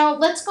 Okay, now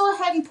let's go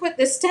ahead and put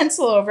this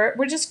stencil over it.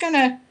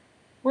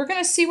 We're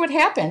gonna see what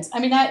happens. I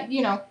mean,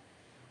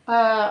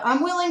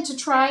 I'm willing to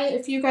try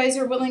if you guys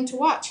are willing to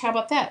watch. How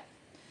about that?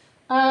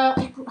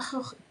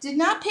 Did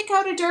not pick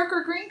out a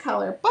darker green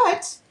color,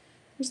 but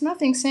there's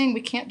nothing saying we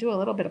can't do a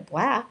little bit of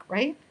black,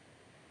 right?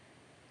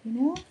 You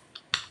know?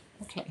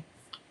 Okay.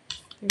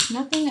 There's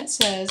nothing that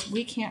says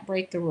we can't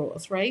break the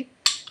rules, right?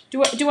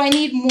 Do I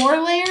need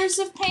more layers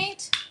of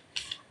paint?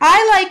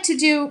 I like to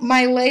do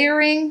my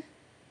layering.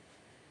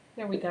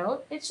 There we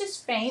go. It's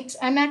just faint.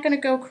 I'm not going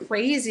to go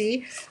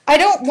crazy. I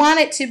don't want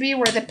it to be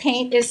where the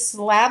paint is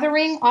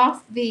slathering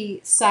off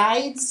the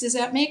sides. Does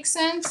that make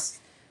sense?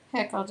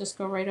 Heck, I'll just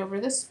go right over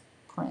this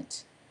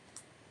print.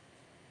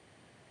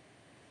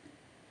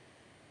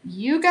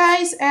 You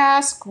guys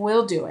ask,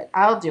 we'll do it.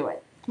 I'll do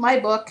it. My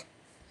book.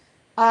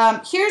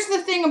 Here's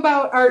the thing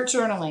about art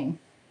journaling.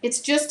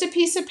 It's just a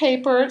piece of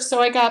paper,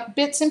 so I got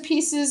bits and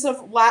pieces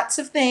of lots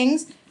of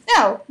things.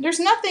 No, there's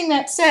nothing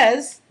that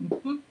says,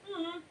 I'm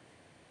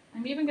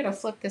even going to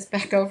flip this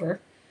back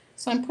over.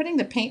 So I'm putting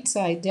the paint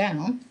side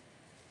down.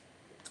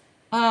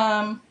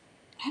 I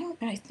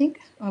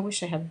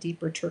wish I had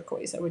deeper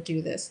turquoise. I would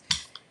do this.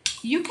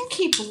 You can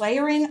keep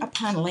layering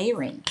upon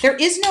layering. There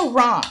is no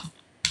wrong.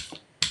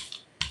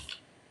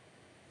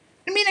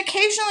 I mean,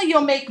 occasionally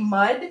you'll make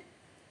mud.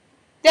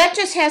 That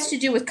just has to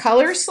do with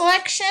color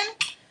selection.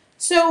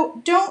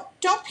 So don't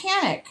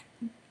panic.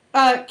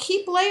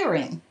 Keep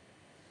layering.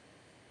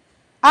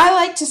 I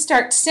like to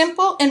start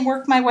simple and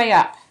work my way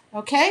up.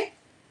 Okay?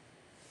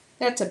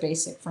 That's a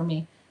basic for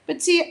me.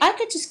 But see, I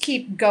could just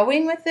keep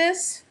going with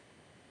this.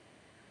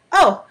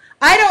 Oh,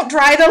 I don't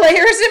dry the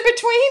layers in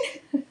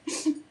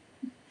between.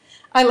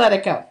 I let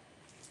it go.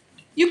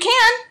 You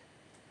can.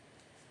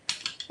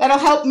 That'll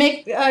help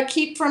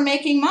keep from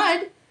making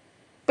mud.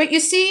 But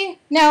you see,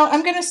 now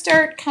I'm going to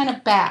start kind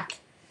of back.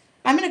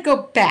 I'm going to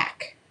go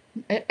back.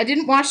 I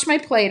didn't wash my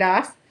plate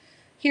off.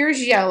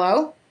 Here's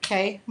yellow.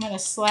 Okay, I'm going to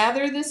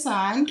slather this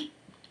on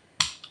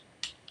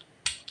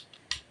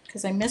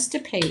because I missed a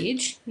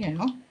page, you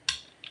know.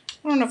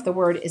 I don't know if the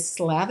word is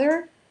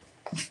slather.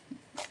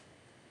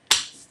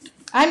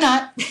 I'm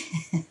not.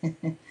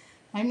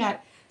 I'm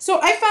not. So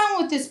I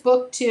found with this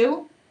book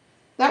too,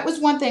 that was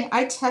one thing.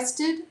 I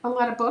tested a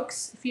lot of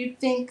books. If you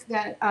think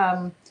that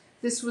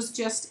this was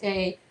just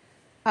a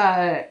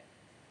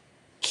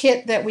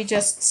kit that we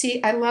just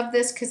see, I love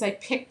this because I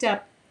picked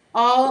up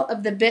all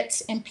of the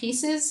bits and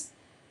pieces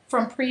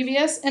from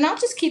previous, and I'll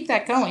just keep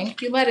that going.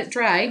 If you let it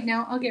dry,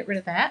 now I'll get rid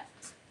of that.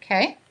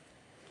 Okay.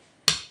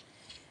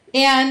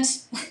 And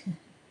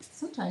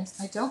sometimes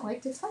I don't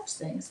like to touch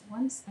things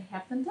once I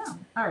have them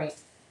down. All right.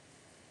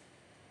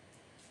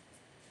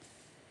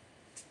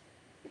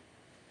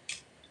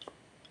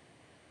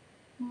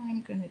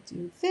 I'm going to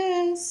do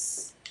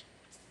this,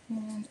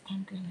 and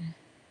I'm going to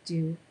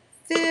do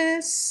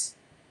this,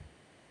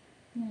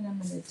 and I'm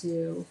going to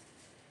do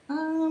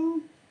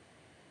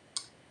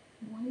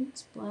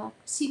white, black,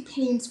 see,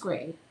 Payne's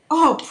gray.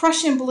 Oh,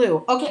 Prussian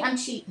blue. Okay, I'm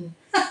cheating.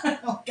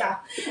 Oh, God.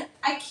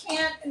 I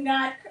can't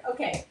not,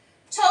 okay.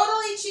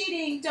 Totally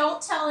cheating.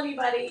 Don't tell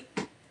anybody.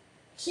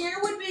 Here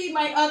would be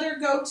my other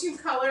go-to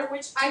color,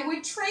 which I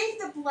would trade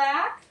the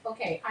black.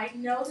 Okay, I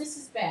know this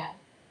is bad.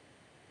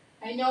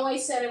 I know I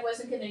said I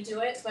wasn't going to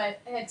do it, but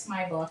it's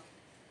my book.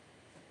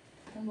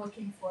 I'm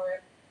looking for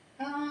it.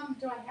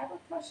 Do I have a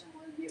Prussian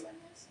blue hue in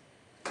this?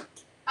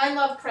 I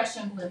love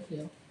Prussian blue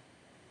hue.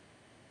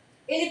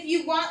 And if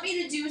you want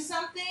me to do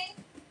something,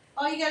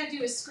 all you got to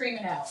do is scream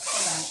it out.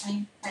 Hold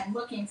on. I'm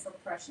looking for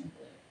Prussian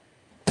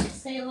blue.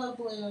 Phthalo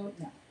blue.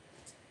 No.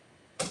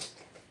 It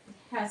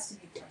has to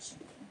be Prussian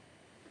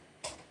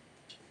blue.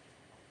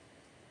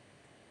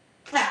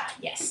 Ah,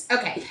 yes.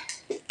 Okay.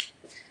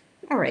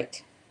 All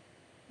right.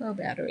 Low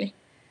battery.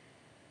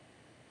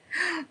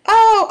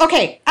 Oh,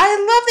 okay. I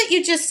love that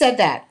you just said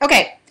that.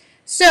 Okay.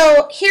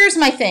 So here's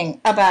my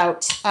thing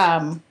about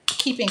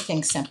keeping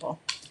things simple.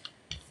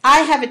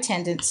 I have a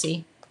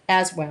tendency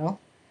as well,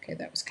 okay,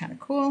 that was kind of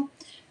cool,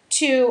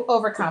 to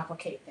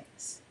overcomplicate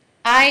things.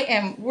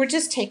 We're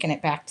just taking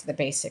it back to the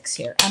basics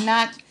here. I'm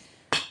not,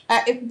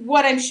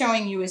 what I'm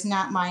showing you is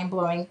not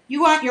mind-blowing.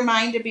 You want your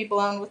mind to be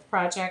blown with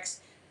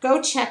projects,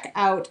 go check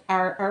out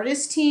our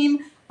artist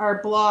team,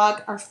 our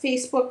blog, our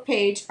Facebook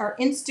page, our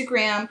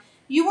Instagram.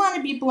 You want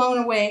to be blown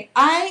away.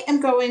 I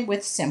am going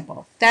with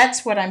simple.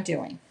 That's what I'm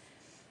doing.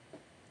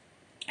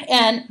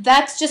 And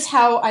that's just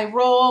how I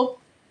roll.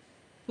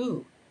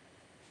 Ooh,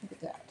 look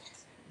at that.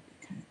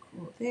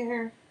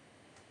 there.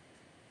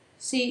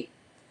 See,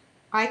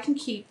 I can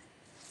keep,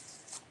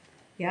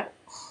 yep,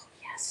 oh,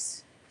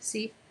 yes.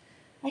 See,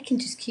 I can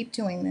just keep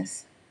doing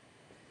this.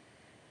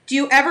 Do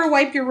you ever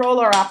wipe your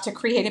roller off to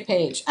create a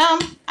page?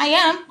 I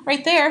am,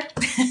 right there,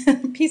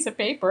 piece of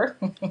paper.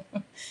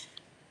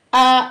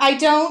 I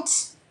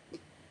don't.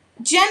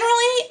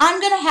 Generally, I'm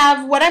going to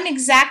have, what I'm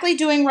exactly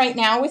doing right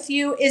now with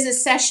you is a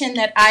session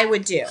that I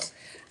would do.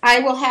 I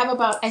will have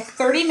about a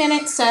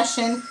 30-minute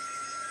session.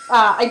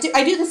 I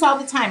do this all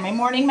the time, my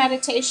morning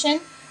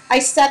meditation. I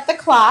set the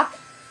clock,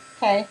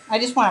 okay? I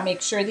just want to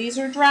make sure these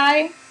are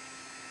dry.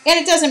 And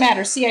it doesn't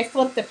matter. See, I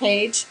flipped the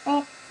page.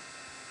 Oh,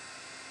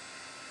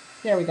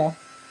 there we go.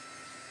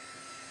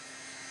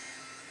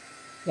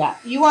 Yeah,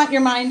 you want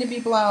your mind to be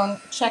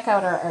blown, check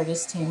out our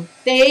artist team.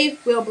 They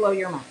will blow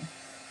your mind,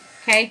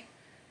 okay?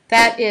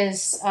 That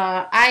is,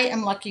 I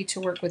am lucky to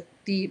work with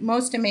the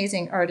most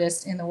amazing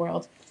artists in the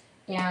world,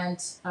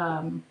 and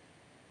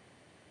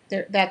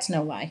that's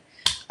no lie.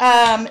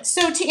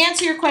 So to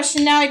answer your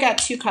question, now I got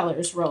 2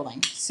 colors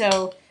rolling.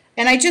 So,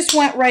 and I just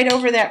went right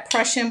over that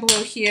Prussian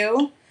blue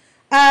hue.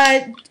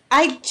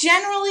 I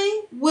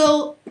generally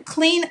will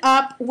clean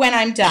up when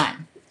I'm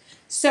done.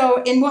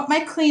 So in what my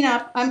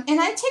cleanup, and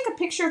I take a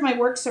picture of my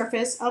work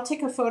surface. I'll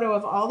take a photo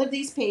of all of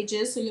these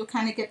pages so you'll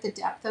kind of get the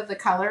depth of the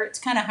color. It's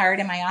kind of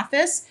hard in my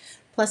office.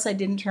 Plus I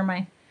didn't turn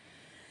my,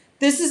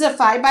 this is a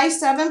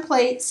 5x7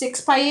 plate,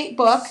 6x8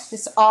 book.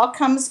 This all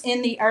comes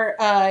in the art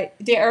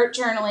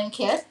journaling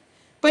kit.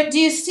 But do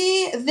you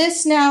see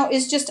this now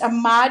is just a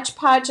Mod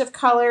Podge of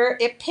color.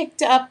 It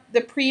picked up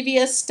the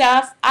previous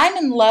stuff. I'm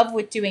in love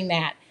with doing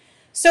that.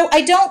 So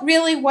I don't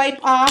really wipe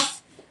off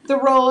the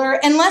roller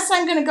unless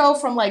I'm going to go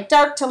from like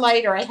dark to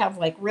light, or I have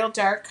like real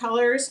dark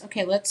colors.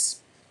 Okay,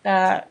 let's,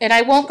 and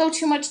I won't go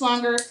too much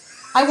longer.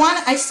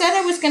 I said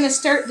I was going to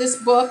start this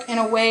book in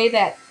a way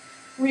that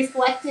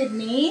reflected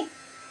me.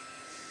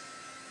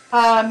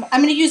 I'm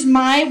going to use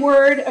my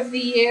word of the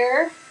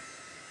year.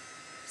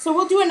 So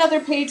we'll do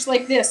another page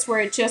like this where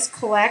it just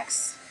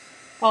collects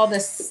all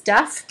this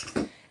stuff.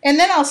 And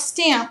then I'll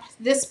stamp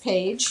this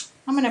page.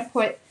 I'm going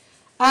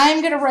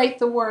to write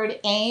the word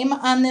aim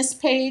on this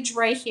page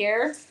right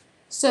here.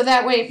 So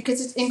that way,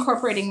 because it's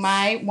incorporating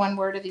my one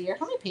word of the year.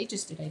 How many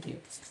pages did I do?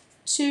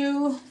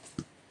 2,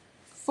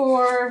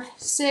 4,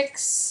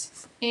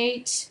 6,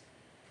 8,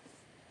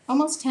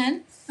 almost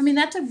 10. I mean,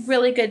 that's a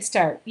really good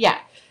start. Yeah.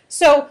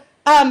 So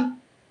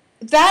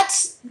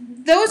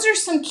those are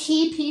some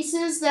key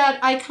pieces that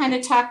I kind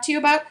of talked to you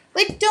about.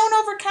 Like,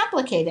 don't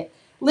overcomplicate it.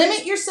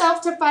 Limit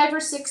yourself to 5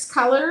 or 6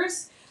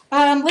 colors.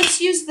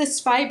 Let's use this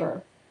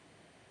fiber.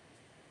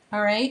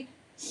 All right.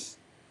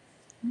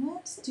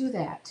 Let's do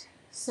that.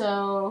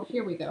 So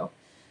here we go.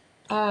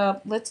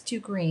 Let's do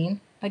green.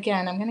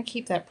 Again, I'm going to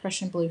keep that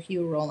Prussian blue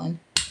hue rolling.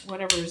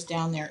 Whatever is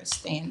down there is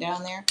staying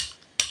down there.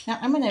 Now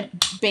I'm going to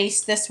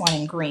base this one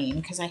in green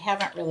because I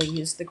haven't really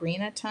used the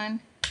green a ton.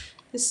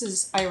 This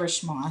is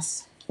Irish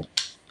Moss,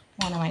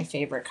 one of my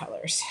favorite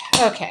colors.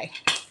 Okay,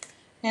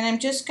 and I'm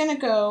just going to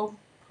go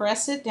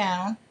press it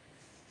down.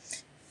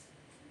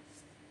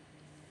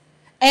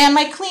 And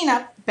my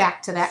cleanup,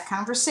 back to that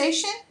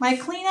conversation, my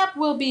cleanup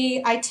will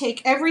be, I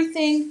take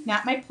everything,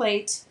 not my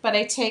plate, but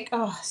I take,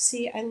 oh,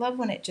 see, I love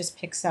when it just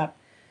picks up.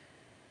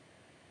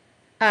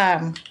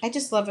 I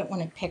just love it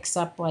when it picks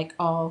up like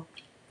all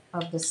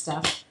of the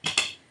stuff.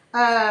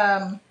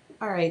 All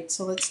right,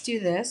 so let's do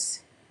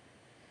this.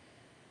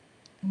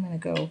 I'm going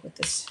to go with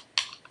this.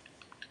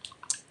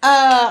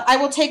 I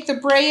will take the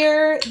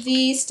brayer,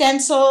 the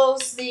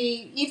stencils,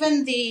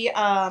 even the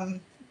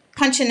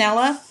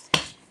punchinella,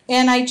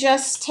 and I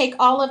just take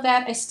all of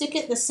that. I stick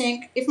it in the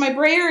sink. If my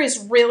brayer is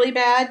really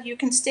bad, you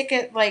can stick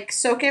it, like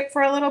soak it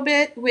for a little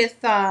bit with,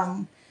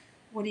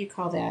 what do you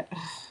call that?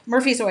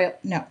 Murphy's oil.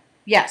 No.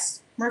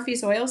 Yes.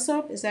 Murphy's oil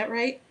soap. Is that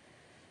right?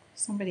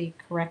 Somebody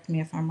correct me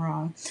if I'm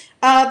wrong.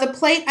 The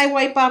plate I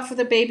wipe off with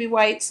a baby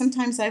wipe.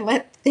 Sometimes I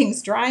let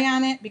things dry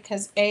on it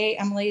because A,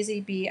 I'm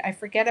lazy. B, I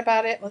forget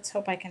about it. Let's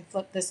hope I can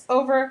flip this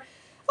over.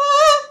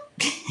 Ah!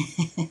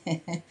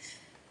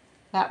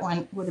 That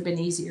one would have been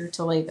easier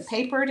to lay the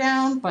paper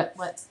down, but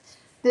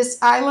this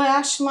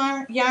eyelash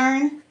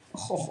yarn.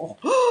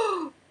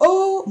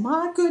 Oh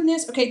my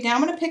goodness. Okay, now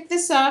I'm going to pick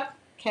this up.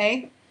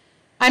 Okay.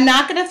 I'm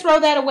not going to throw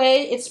that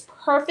away. It's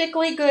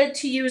perfectly good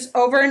to use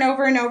over and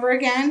over and over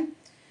again.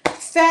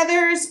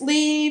 Feathers,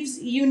 leaves,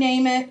 you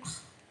name it.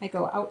 I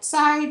go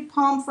outside,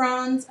 palm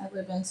fronds. I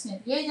live in San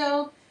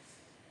Diego.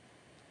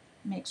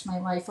 Makes my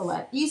life a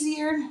lot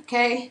easier.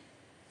 Okay.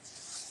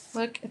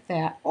 Look at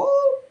that.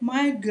 Oh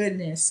my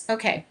goodness.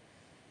 Okay.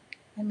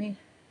 I mean,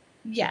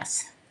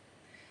 yes.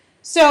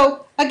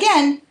 So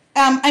again,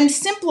 I'm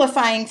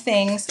simplifying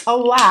things a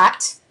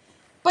lot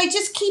by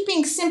just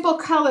keeping simple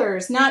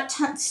colors, not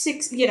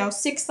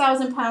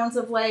 6,000 pounds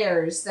of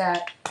layers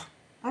that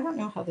I don't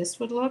know how this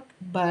would look,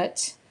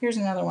 but here's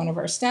another one of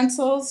our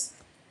stencils.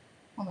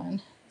 Hold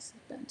on. This is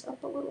bent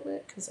up a little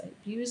bit because I've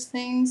used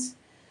things.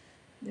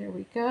 There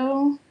we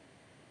go.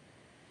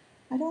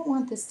 I don't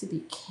want this to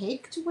be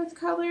caked with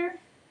color,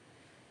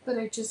 but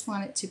I just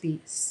want it to be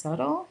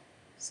subtle.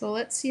 So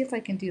let's see if I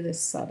can do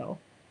this subtle.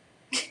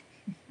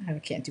 I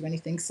can't do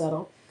anything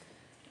subtle.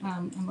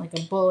 I'm like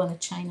a bull in a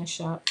china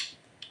shop.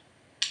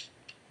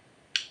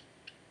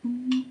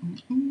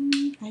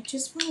 I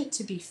just want it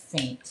to be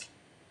faint.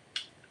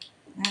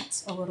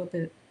 That's a little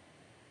bit.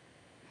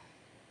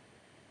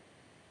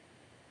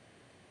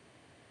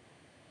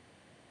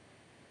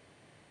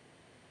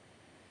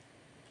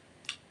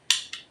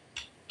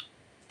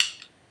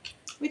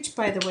 Which,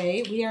 by the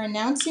way, we are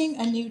announcing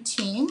a new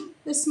team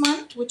this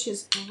month, which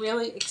is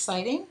really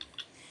exciting.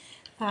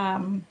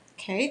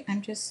 Okay,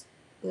 I'm just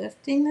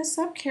lifting this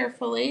up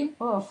carefully.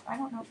 Oh, I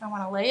don't know if I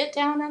want to lay it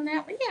down on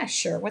that, but yeah,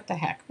 sure, what the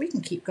heck. We can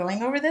keep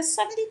going over this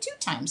 72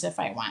 times if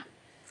I want.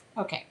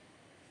 Okay.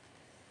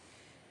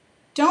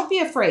 Don't be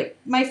afraid.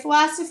 My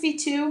philosophy,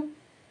 too,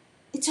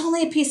 it's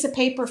only a piece of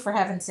paper, for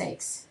heaven's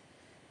sakes.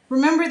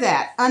 Remember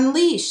that.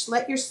 Unleash.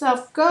 Let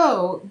yourself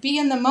go. Be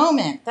in the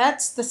moment.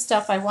 That's the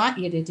stuff I want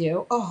you to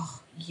do. Oh,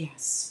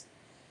 yes.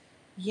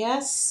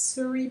 Yes,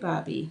 sirree,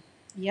 Bobby.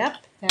 Yep,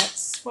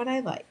 that's what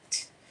I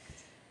liked.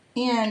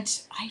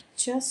 And I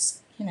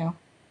just,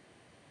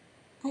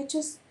 I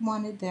just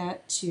wanted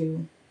that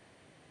to,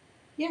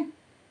 yeah,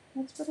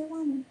 that's what I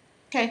wanted.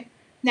 Okay,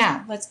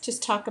 now let's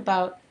just talk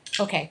about,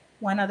 okay,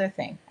 one other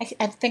thing.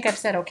 I think I've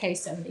said okay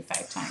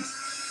 75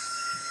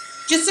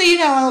 times. Just so you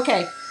know, I'm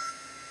okay.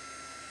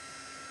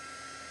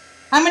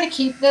 I'm going to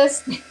keep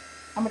this.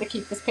 I'm going to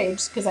keep this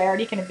page because I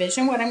already can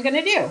envision what I'm going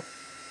to do.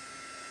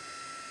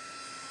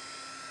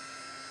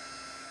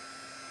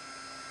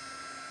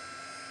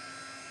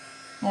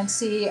 And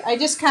see, I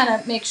just kind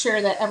of make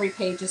sure that every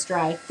page is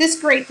dry. This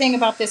great thing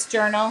about this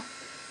journal,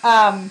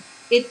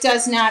 it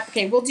does not,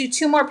 okay, we'll do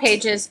 2 more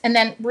pages, and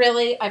then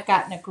really, I've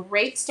gotten a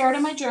great start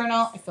on my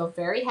journal. I feel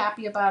very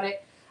happy about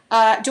it.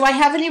 Do I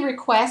have any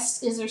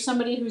requests? Is there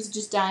somebody who's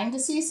just dying to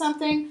see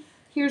something?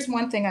 Here's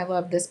one thing I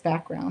love, this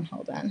background.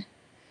 Hold on.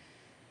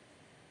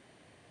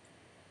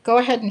 Go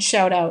ahead and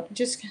shout out.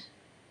 Just,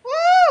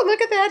 oh,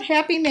 look at that.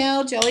 Happy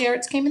mail. Gelli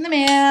Arts came in the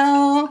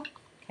mail.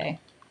 Okay.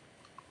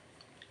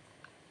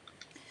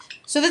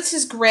 So this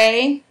is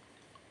gray.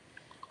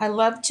 I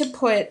love to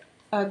put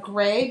a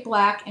gray,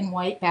 black, and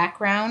white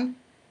background.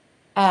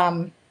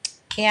 And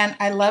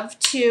I love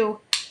to,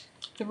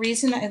 the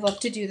reason I love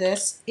to do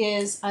this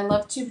is I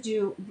love to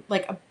do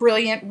like a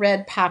brilliant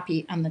red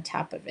poppy on the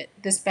top of it.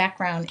 This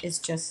background is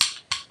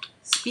just,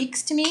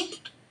 speaks to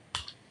me.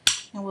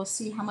 And we'll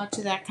see how much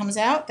of that comes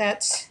out.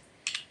 That's,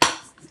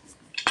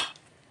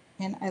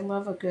 and I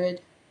love a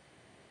good,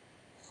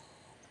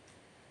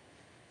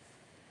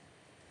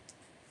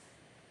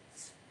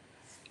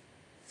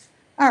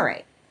 all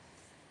right.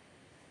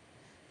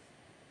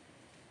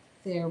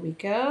 There we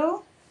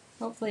go.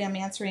 Hopefully I'm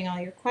answering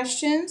all your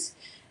questions.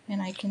 And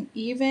I can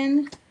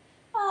even,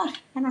 I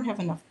don't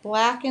have enough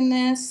black in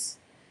this.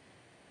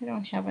 I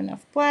don't have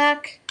enough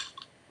black.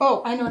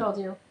 Oh, I know what I'll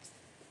do.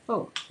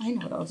 Oh, I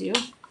know what I'll do.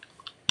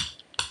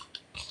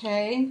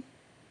 Okay.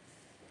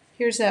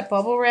 Here's that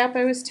bubble wrap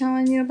I was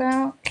telling you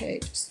about. Okay,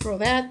 just throw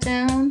that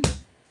down.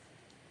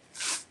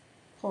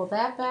 Pull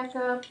that back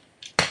up.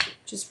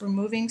 Just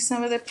removing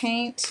some of the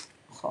paint.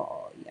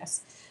 Oh,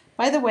 yes.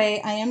 By the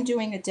way, I am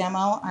doing a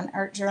demo on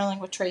Art Journaling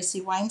with Tracy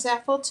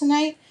Weinzaffel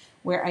tonight,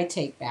 where I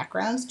take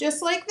backgrounds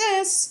just like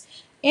this,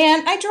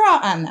 and I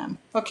draw on them.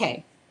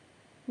 Okay,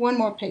 one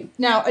more page.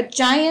 Now, a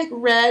giant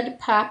red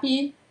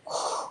poppy,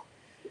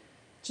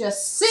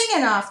 just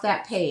singing off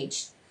that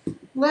page.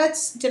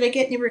 Did I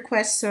get any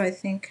requests? So I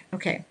think,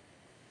 okay.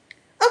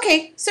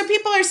 Okay, so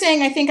people are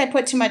saying I think I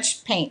put too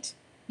much paint.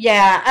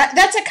 Yeah,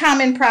 that's a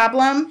common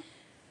problem.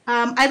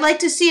 I'd like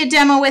to see a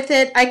demo with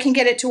it. I can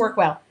get it to work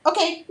well.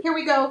 Okay, here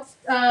we go.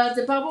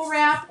 The bubble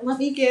wrap,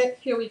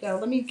 here we go.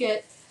 Let me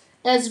get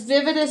as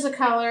vivid as a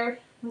color.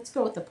 Let's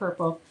go with the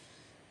purple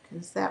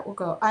because that will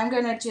go. I'm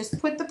going to just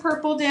put the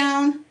purple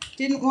down.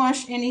 Didn't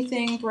wash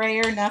anything,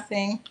 brayer,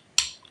 nothing.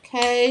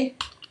 Okay.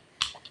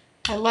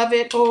 I love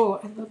it. Oh,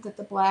 I love that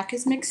the black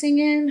is mixing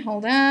in.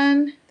 Hold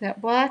on.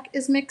 That black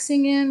is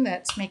mixing in.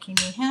 That's making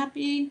me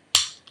happy.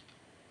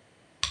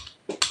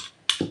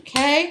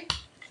 Okay.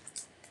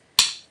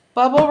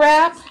 Bubble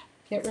wrap,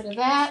 get rid of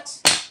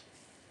that.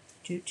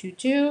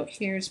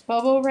 Here's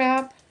bubble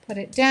wrap, put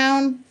it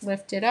down,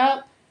 lift it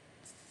up.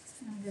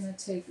 I'm going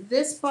to take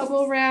this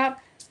bubble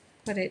wrap,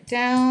 put it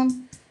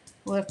down,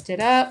 lift it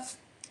up.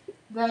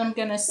 Then I'm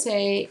going to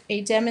say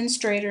a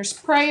demonstrator's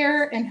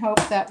prayer and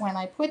hope that when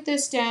I put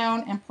this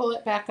down and pull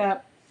it back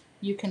up,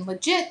 you can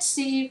legit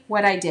see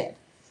what I did.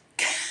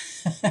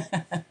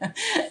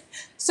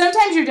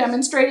 Sometimes you're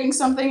demonstrating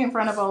something in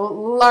front of a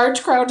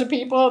large crowd of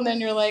people and then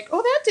you're like,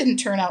 oh, that didn't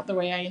turn out the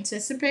way I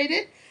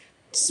anticipated.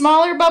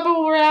 Smaller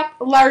bubble wrap,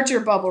 larger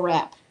bubble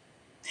wrap.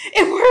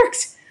 It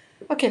worked.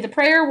 Okay, the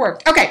prayer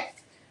worked. Okay,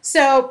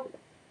 so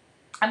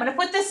I'm going to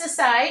put this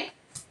aside.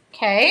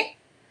 Okay.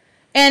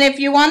 And if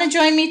you want to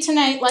join me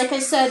tonight, like I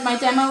said, my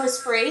demo is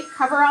free.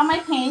 Cover all my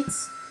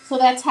paints. So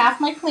that's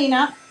half my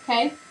cleanup.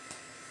 Okay.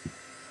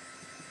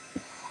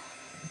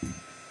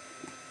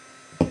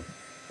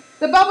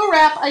 The bubble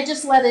wrap, I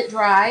just let it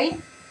dry,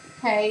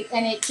 okay,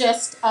 and it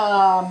just,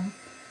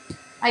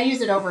 I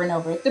use it over and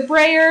over. The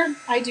brayer,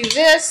 I do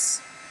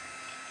this.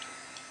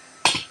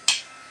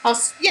 I'll,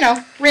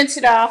 rinse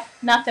it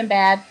off. Nothing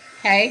bad,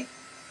 okay?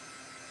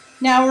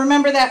 Now,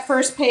 remember that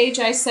first page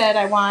I said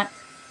I want?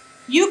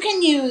 You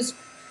can use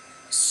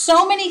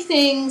so many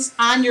things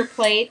on your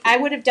plate. I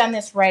would have done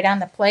this right on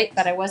the plate,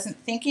 but I wasn't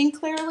thinking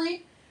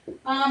clearly.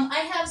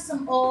 I have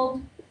some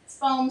old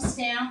foam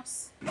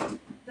stamps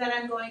that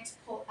I'm going to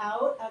pull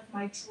out of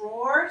my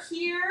drawer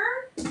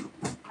here.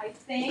 I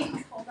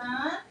think. Hold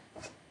on.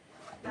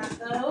 Not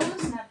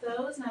those, not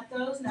those, not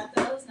those, not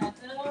those, not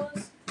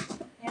those.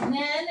 And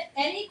then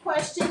any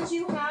questions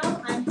you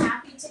have, I'm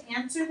happy to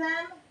answer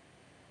them.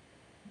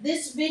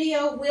 This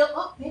video will,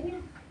 wow,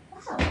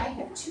 I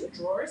have 2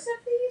 drawers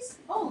of these.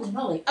 Holy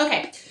moly.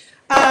 Okay.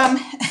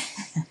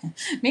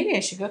 Maybe I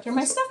should go through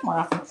my stuff more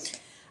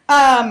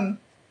often.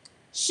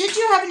 Should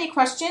you have any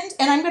questions,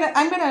 and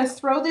I'm gonna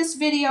throw this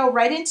video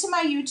right into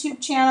my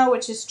YouTube channel,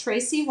 which is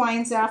Tracy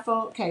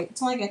Weinzaffel. Okay,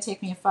 it's only gonna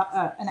take me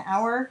an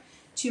hour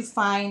to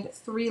find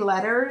 3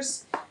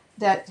 letters.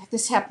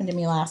 This happened to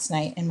me last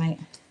night in my.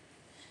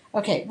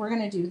 Okay, we're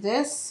gonna do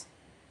this.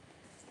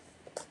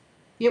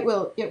 It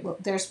will.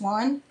 There's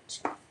one.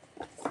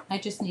 I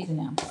just need an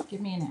M.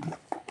 Give me an M.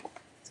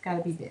 It's got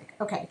to be big.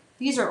 Okay,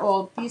 these are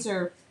old. These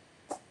are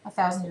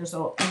 1,000 years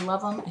old. I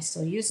love them. I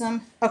still use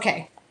them.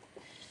 Okay.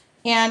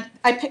 And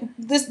I picked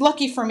this.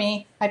 Lucky for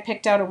me, I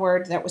picked out a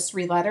word that was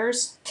 3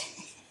 letters.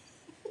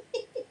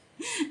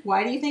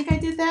 Why do you think I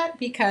did that?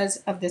 Because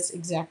of this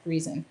exact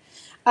reason.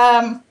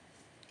 Okay,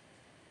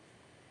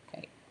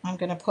 I'm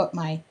going to put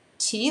my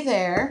T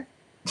there.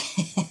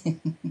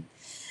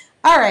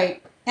 All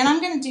right, and I'm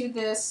going to do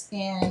this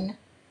in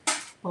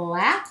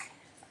black.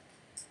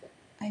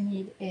 I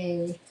need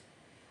a.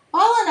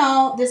 All in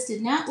all, this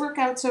did not work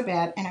out so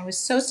bad, and I was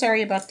so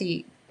sorry about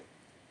the,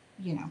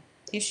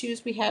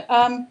 issues we had.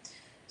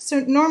 So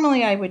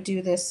normally I would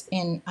do this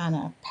on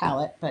a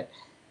palette, but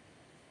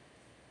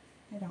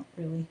I don't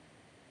really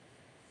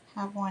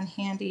have one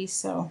handy,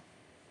 so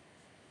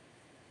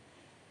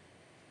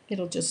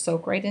it'll just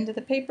soak right into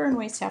the paper and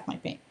waste half my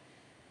paint.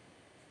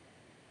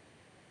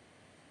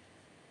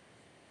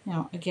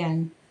 Now,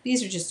 again,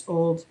 these are just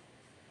old.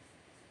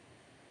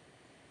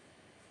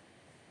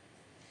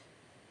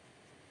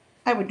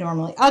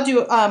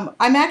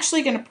 I'm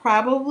actually going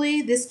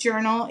to this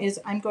journal is,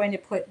 I'm going to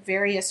put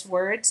various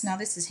words. Now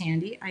this is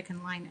handy. I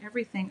can line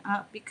everything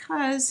up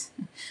because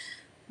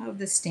of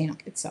the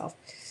stamp itself.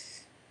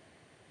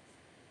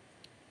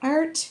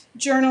 Art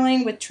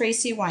Journaling with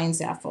Tracy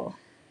Weinzaffel.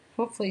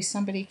 Hopefully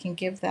somebody can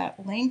give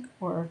that link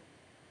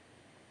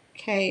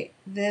okay,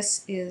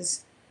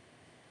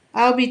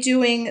 I'll be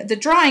doing the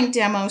drawing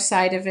demo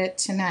side of it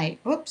tonight.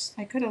 Oops,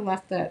 I could have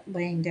left that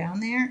laying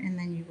down there and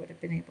then you would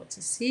have been able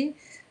to see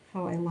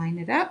how I line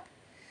it up,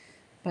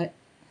 but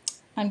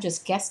I'm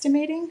just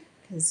guesstimating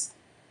because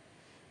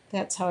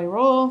that's how I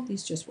roll.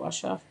 These just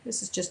wash off.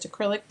 This is just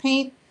acrylic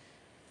paint.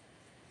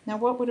 Now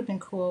what would have been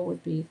cool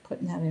would be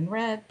putting that in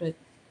red, but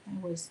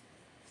I was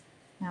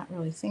not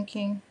really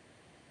thinking.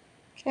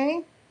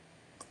 Okay.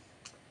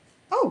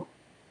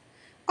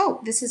 Oh,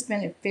 this has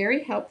been a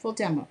very helpful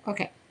demo.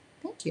 Okay,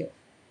 thank you.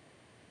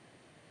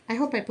 I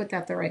hope I put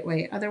that the right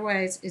way.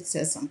 Otherwise, it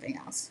says something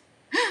else.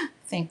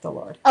 Thank the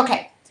Lord.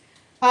 Okay.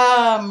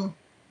 And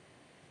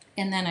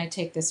then I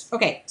take this.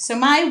 Okay, so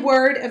my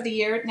word of the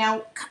year.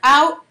 Now,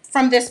 out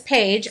from this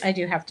page, I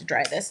do have to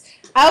dry this.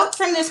 Out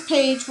from this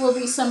page will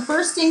be some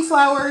bursting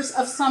flowers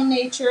of some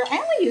nature. I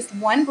only used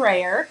 1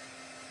 brayer.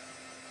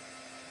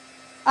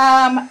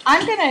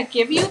 I'm going to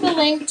give you the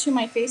link to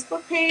my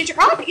Facebook page. You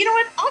know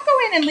what? I'll go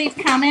in and leave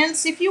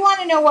comments. If you want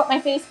to know what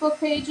my Facebook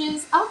page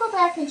is, I'll go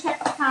back and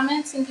check the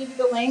comments and give you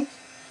the link.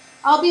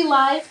 I'll be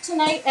live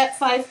tonight at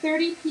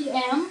 5:30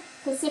 p.m.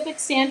 Pacific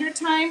Standard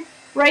Time.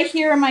 Right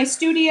here in my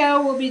studio,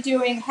 we'll be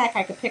doing, heck,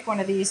 I could pick one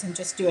of these and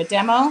just do a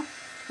demo.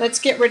 Let's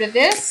get rid of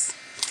this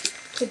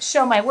to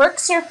show my work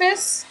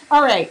surface.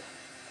 All right.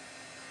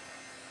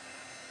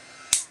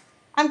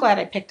 I'm glad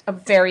I picked a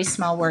very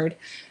small word.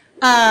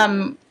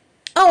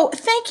 Oh,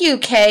 thank you,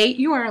 Kay.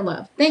 You are a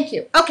love. Thank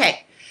you.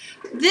 Okay.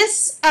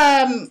 This,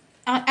 and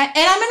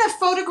I'm going to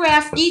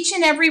photograph each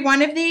and every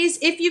one of these.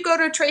 If you go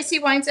to Tracy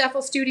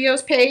Weinzaffel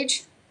Studios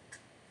page,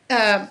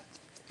 then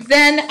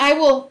I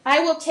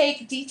will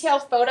take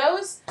detailed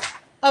photos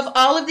of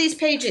all of these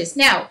pages.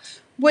 Now,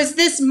 was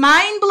this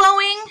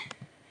mind-blowing?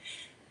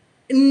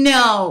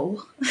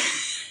 No.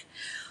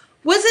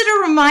 Was it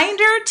a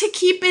reminder to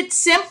keep it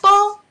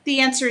simple?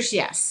 The answer is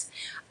yes.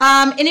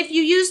 And if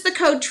you use the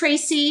code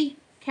Tracy,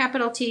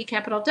 capital T,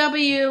 capital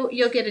W,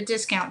 you'll get a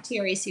discount,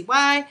 TRACY.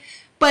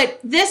 But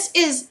this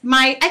is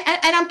my,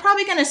 and I'm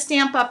probably going to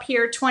stamp up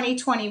here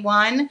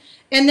 2021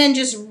 and then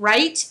just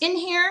write in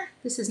here.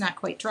 This is not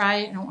quite dry.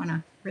 I don't want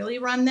to really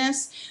run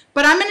this.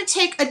 But I'm going to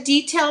take a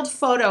detailed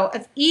photo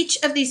of each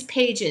of these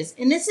pages.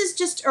 And this is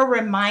just a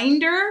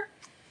reminder.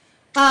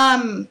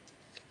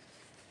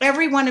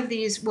 Every one of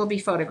these will be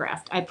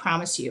photographed, I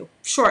promise you,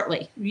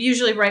 shortly.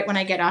 Usually right when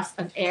I get off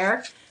of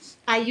air.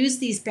 I use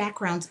these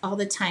backgrounds all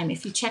the time.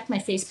 If you check my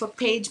Facebook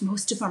page,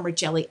 most of them are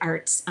Gelli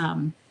Arts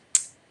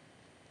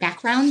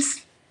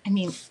backgrounds. I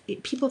mean,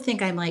 people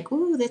think I'm like,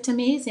 ooh, that's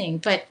amazing.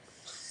 But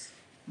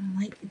I'm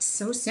like, it's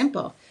so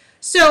simple.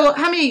 So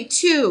how many?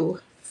 2,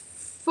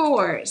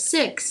 4,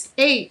 6,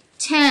 8,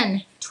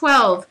 10,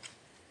 12,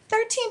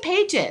 13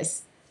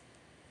 pages.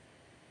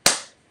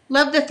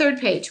 Love the third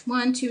page.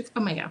 1, 2, oh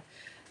my God.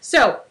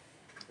 So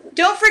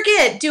don't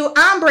forget, do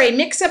ombre,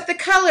 mix up the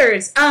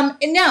colors. And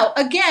now,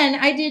 again,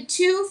 I did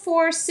 2,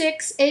 4,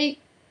 6, 8,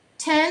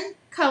 10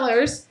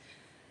 colors.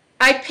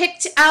 I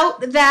picked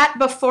out that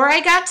before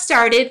I got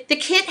started. The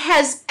kit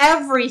has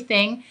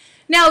everything.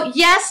 Now,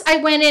 yes, I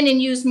went in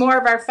and used more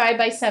of our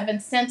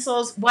 5x7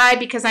 stencils. Why?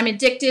 Because I'm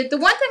addicted. The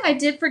one thing I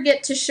did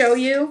forget to show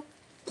you,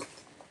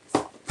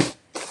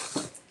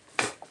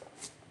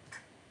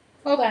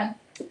 hold on,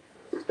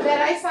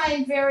 that I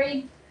find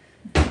very,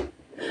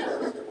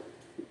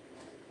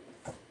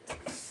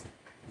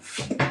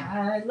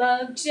 I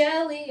love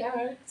Gelli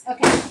arts.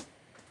 Okay.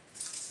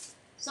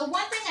 So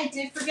one thing I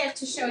did forget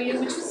to show you,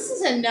 which this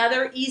is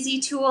another easy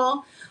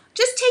tool.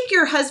 Just take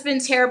your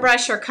husband's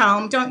hairbrush or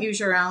comb. Don't use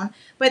your own.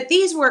 But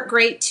these work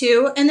great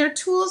too. And they're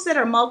tools that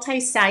are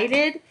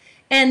multi-sided.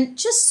 And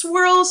just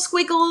swirl,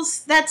 squiggles,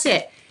 that's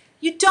it.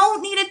 You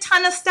don't need a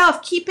ton of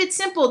stuff. Keep it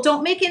simple.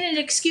 Don't make it an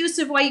excuse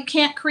of why you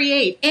can't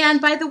create. And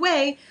by the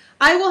way,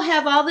 I will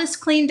have all this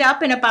cleaned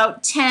up in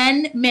about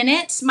 10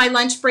 minutes. My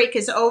lunch break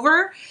is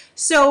over.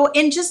 So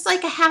in just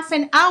like a half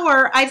an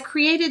hour, I've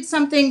created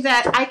something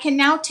that I can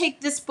now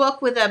take this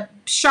book with a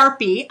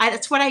Sharpie.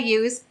 That's what I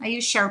use. I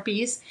use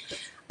Sharpies.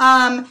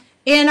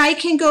 And I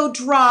can go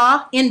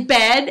draw in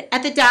bed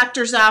at the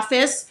doctor's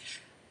office,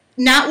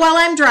 not while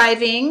I'm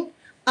driving,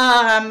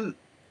 while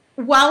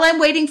I'm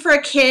waiting for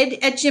a kid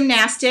at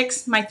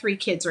gymnastics. My 3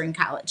 kids are in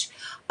college.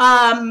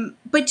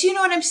 But do you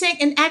know what I'm saying?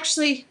 And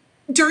actually,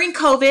 during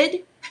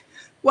COVID,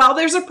 while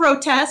there's a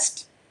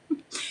protest,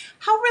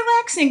 how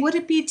relaxing would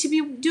it be to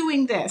be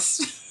doing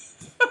this?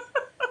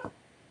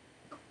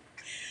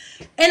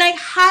 And I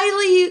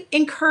highly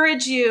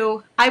encourage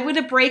you, I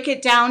would break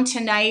it down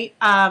tonight.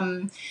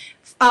 I'm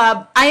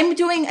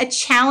doing a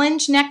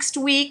challenge next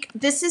week.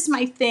 This is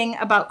my thing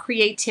about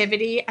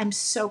creativity. I'm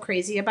so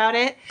crazy about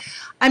it.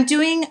 I'm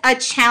doing a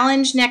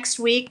challenge next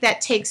week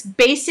that takes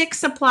basic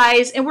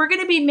supplies, and we're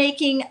going to be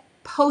making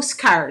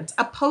postcards,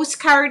 a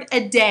postcard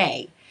a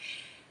day.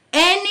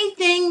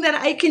 Anything that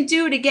I can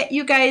do to get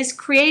you guys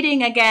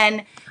creating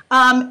again.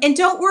 And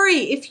don't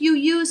worry, if you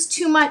use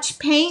too much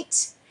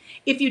paint,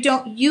 if you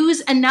don't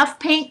use enough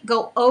paint,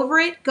 go over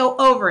it, go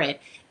over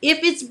it.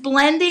 If it's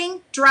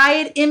blending, dry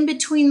it in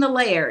between the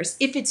layers.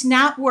 If it's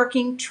not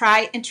working,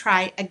 try and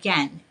try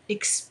again.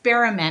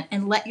 Experiment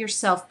and let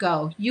yourself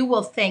go. You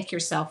will thank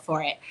yourself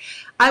for it.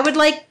 I would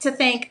like to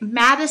thank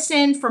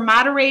Madison for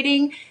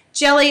moderating,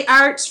 Gelli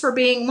Arts for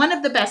being one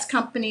of the best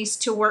companies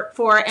to work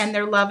for, and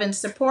their love and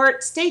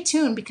support. Stay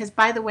tuned because,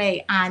 by the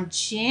way, on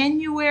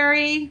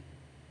January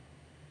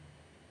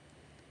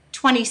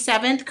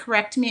 27th,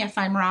 correct me if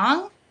I'm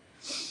wrong,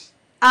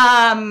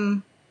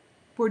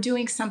 we're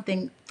doing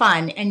something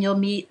fun, and you'll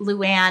meet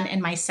Luann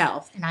and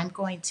myself. And I'm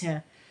going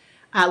to,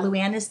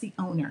 Luann is the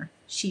owner.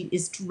 She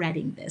is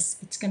dreading this.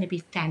 It's going to be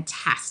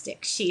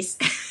fantastic. She's,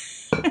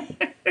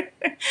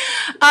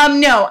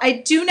 no,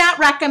 I do not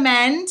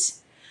recommend,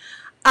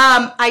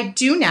 I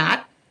do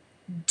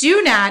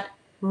not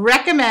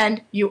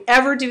recommend you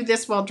ever do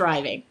this while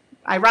driving.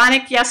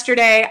 Ironic,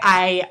 yesterday,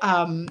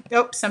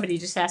 somebody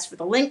just asked for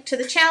the link to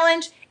the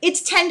challenge.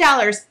 It's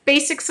 $10,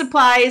 basic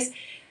supplies.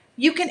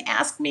 You can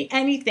ask me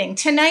anything.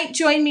 Tonight,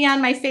 join me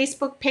on my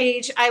Facebook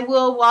page. I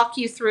will walk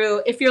you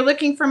through. If you're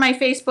looking for my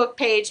Facebook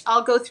page,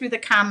 I'll go through the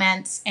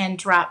comments and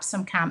drop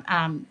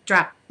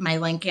drop my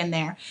link in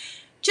there.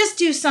 Just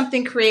do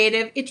something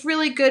creative. It's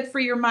really good for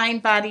your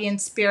mind, body, and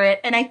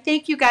spirit. And I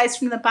thank you guys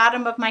from the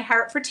bottom of my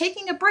heart for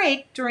taking a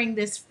break during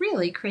this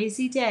really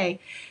crazy day.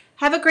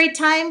 Have a great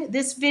time.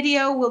 This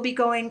video will be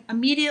going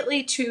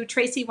immediately to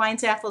Tracy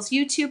Weinzapfel's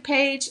YouTube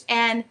page,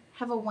 and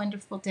have a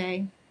wonderful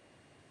day.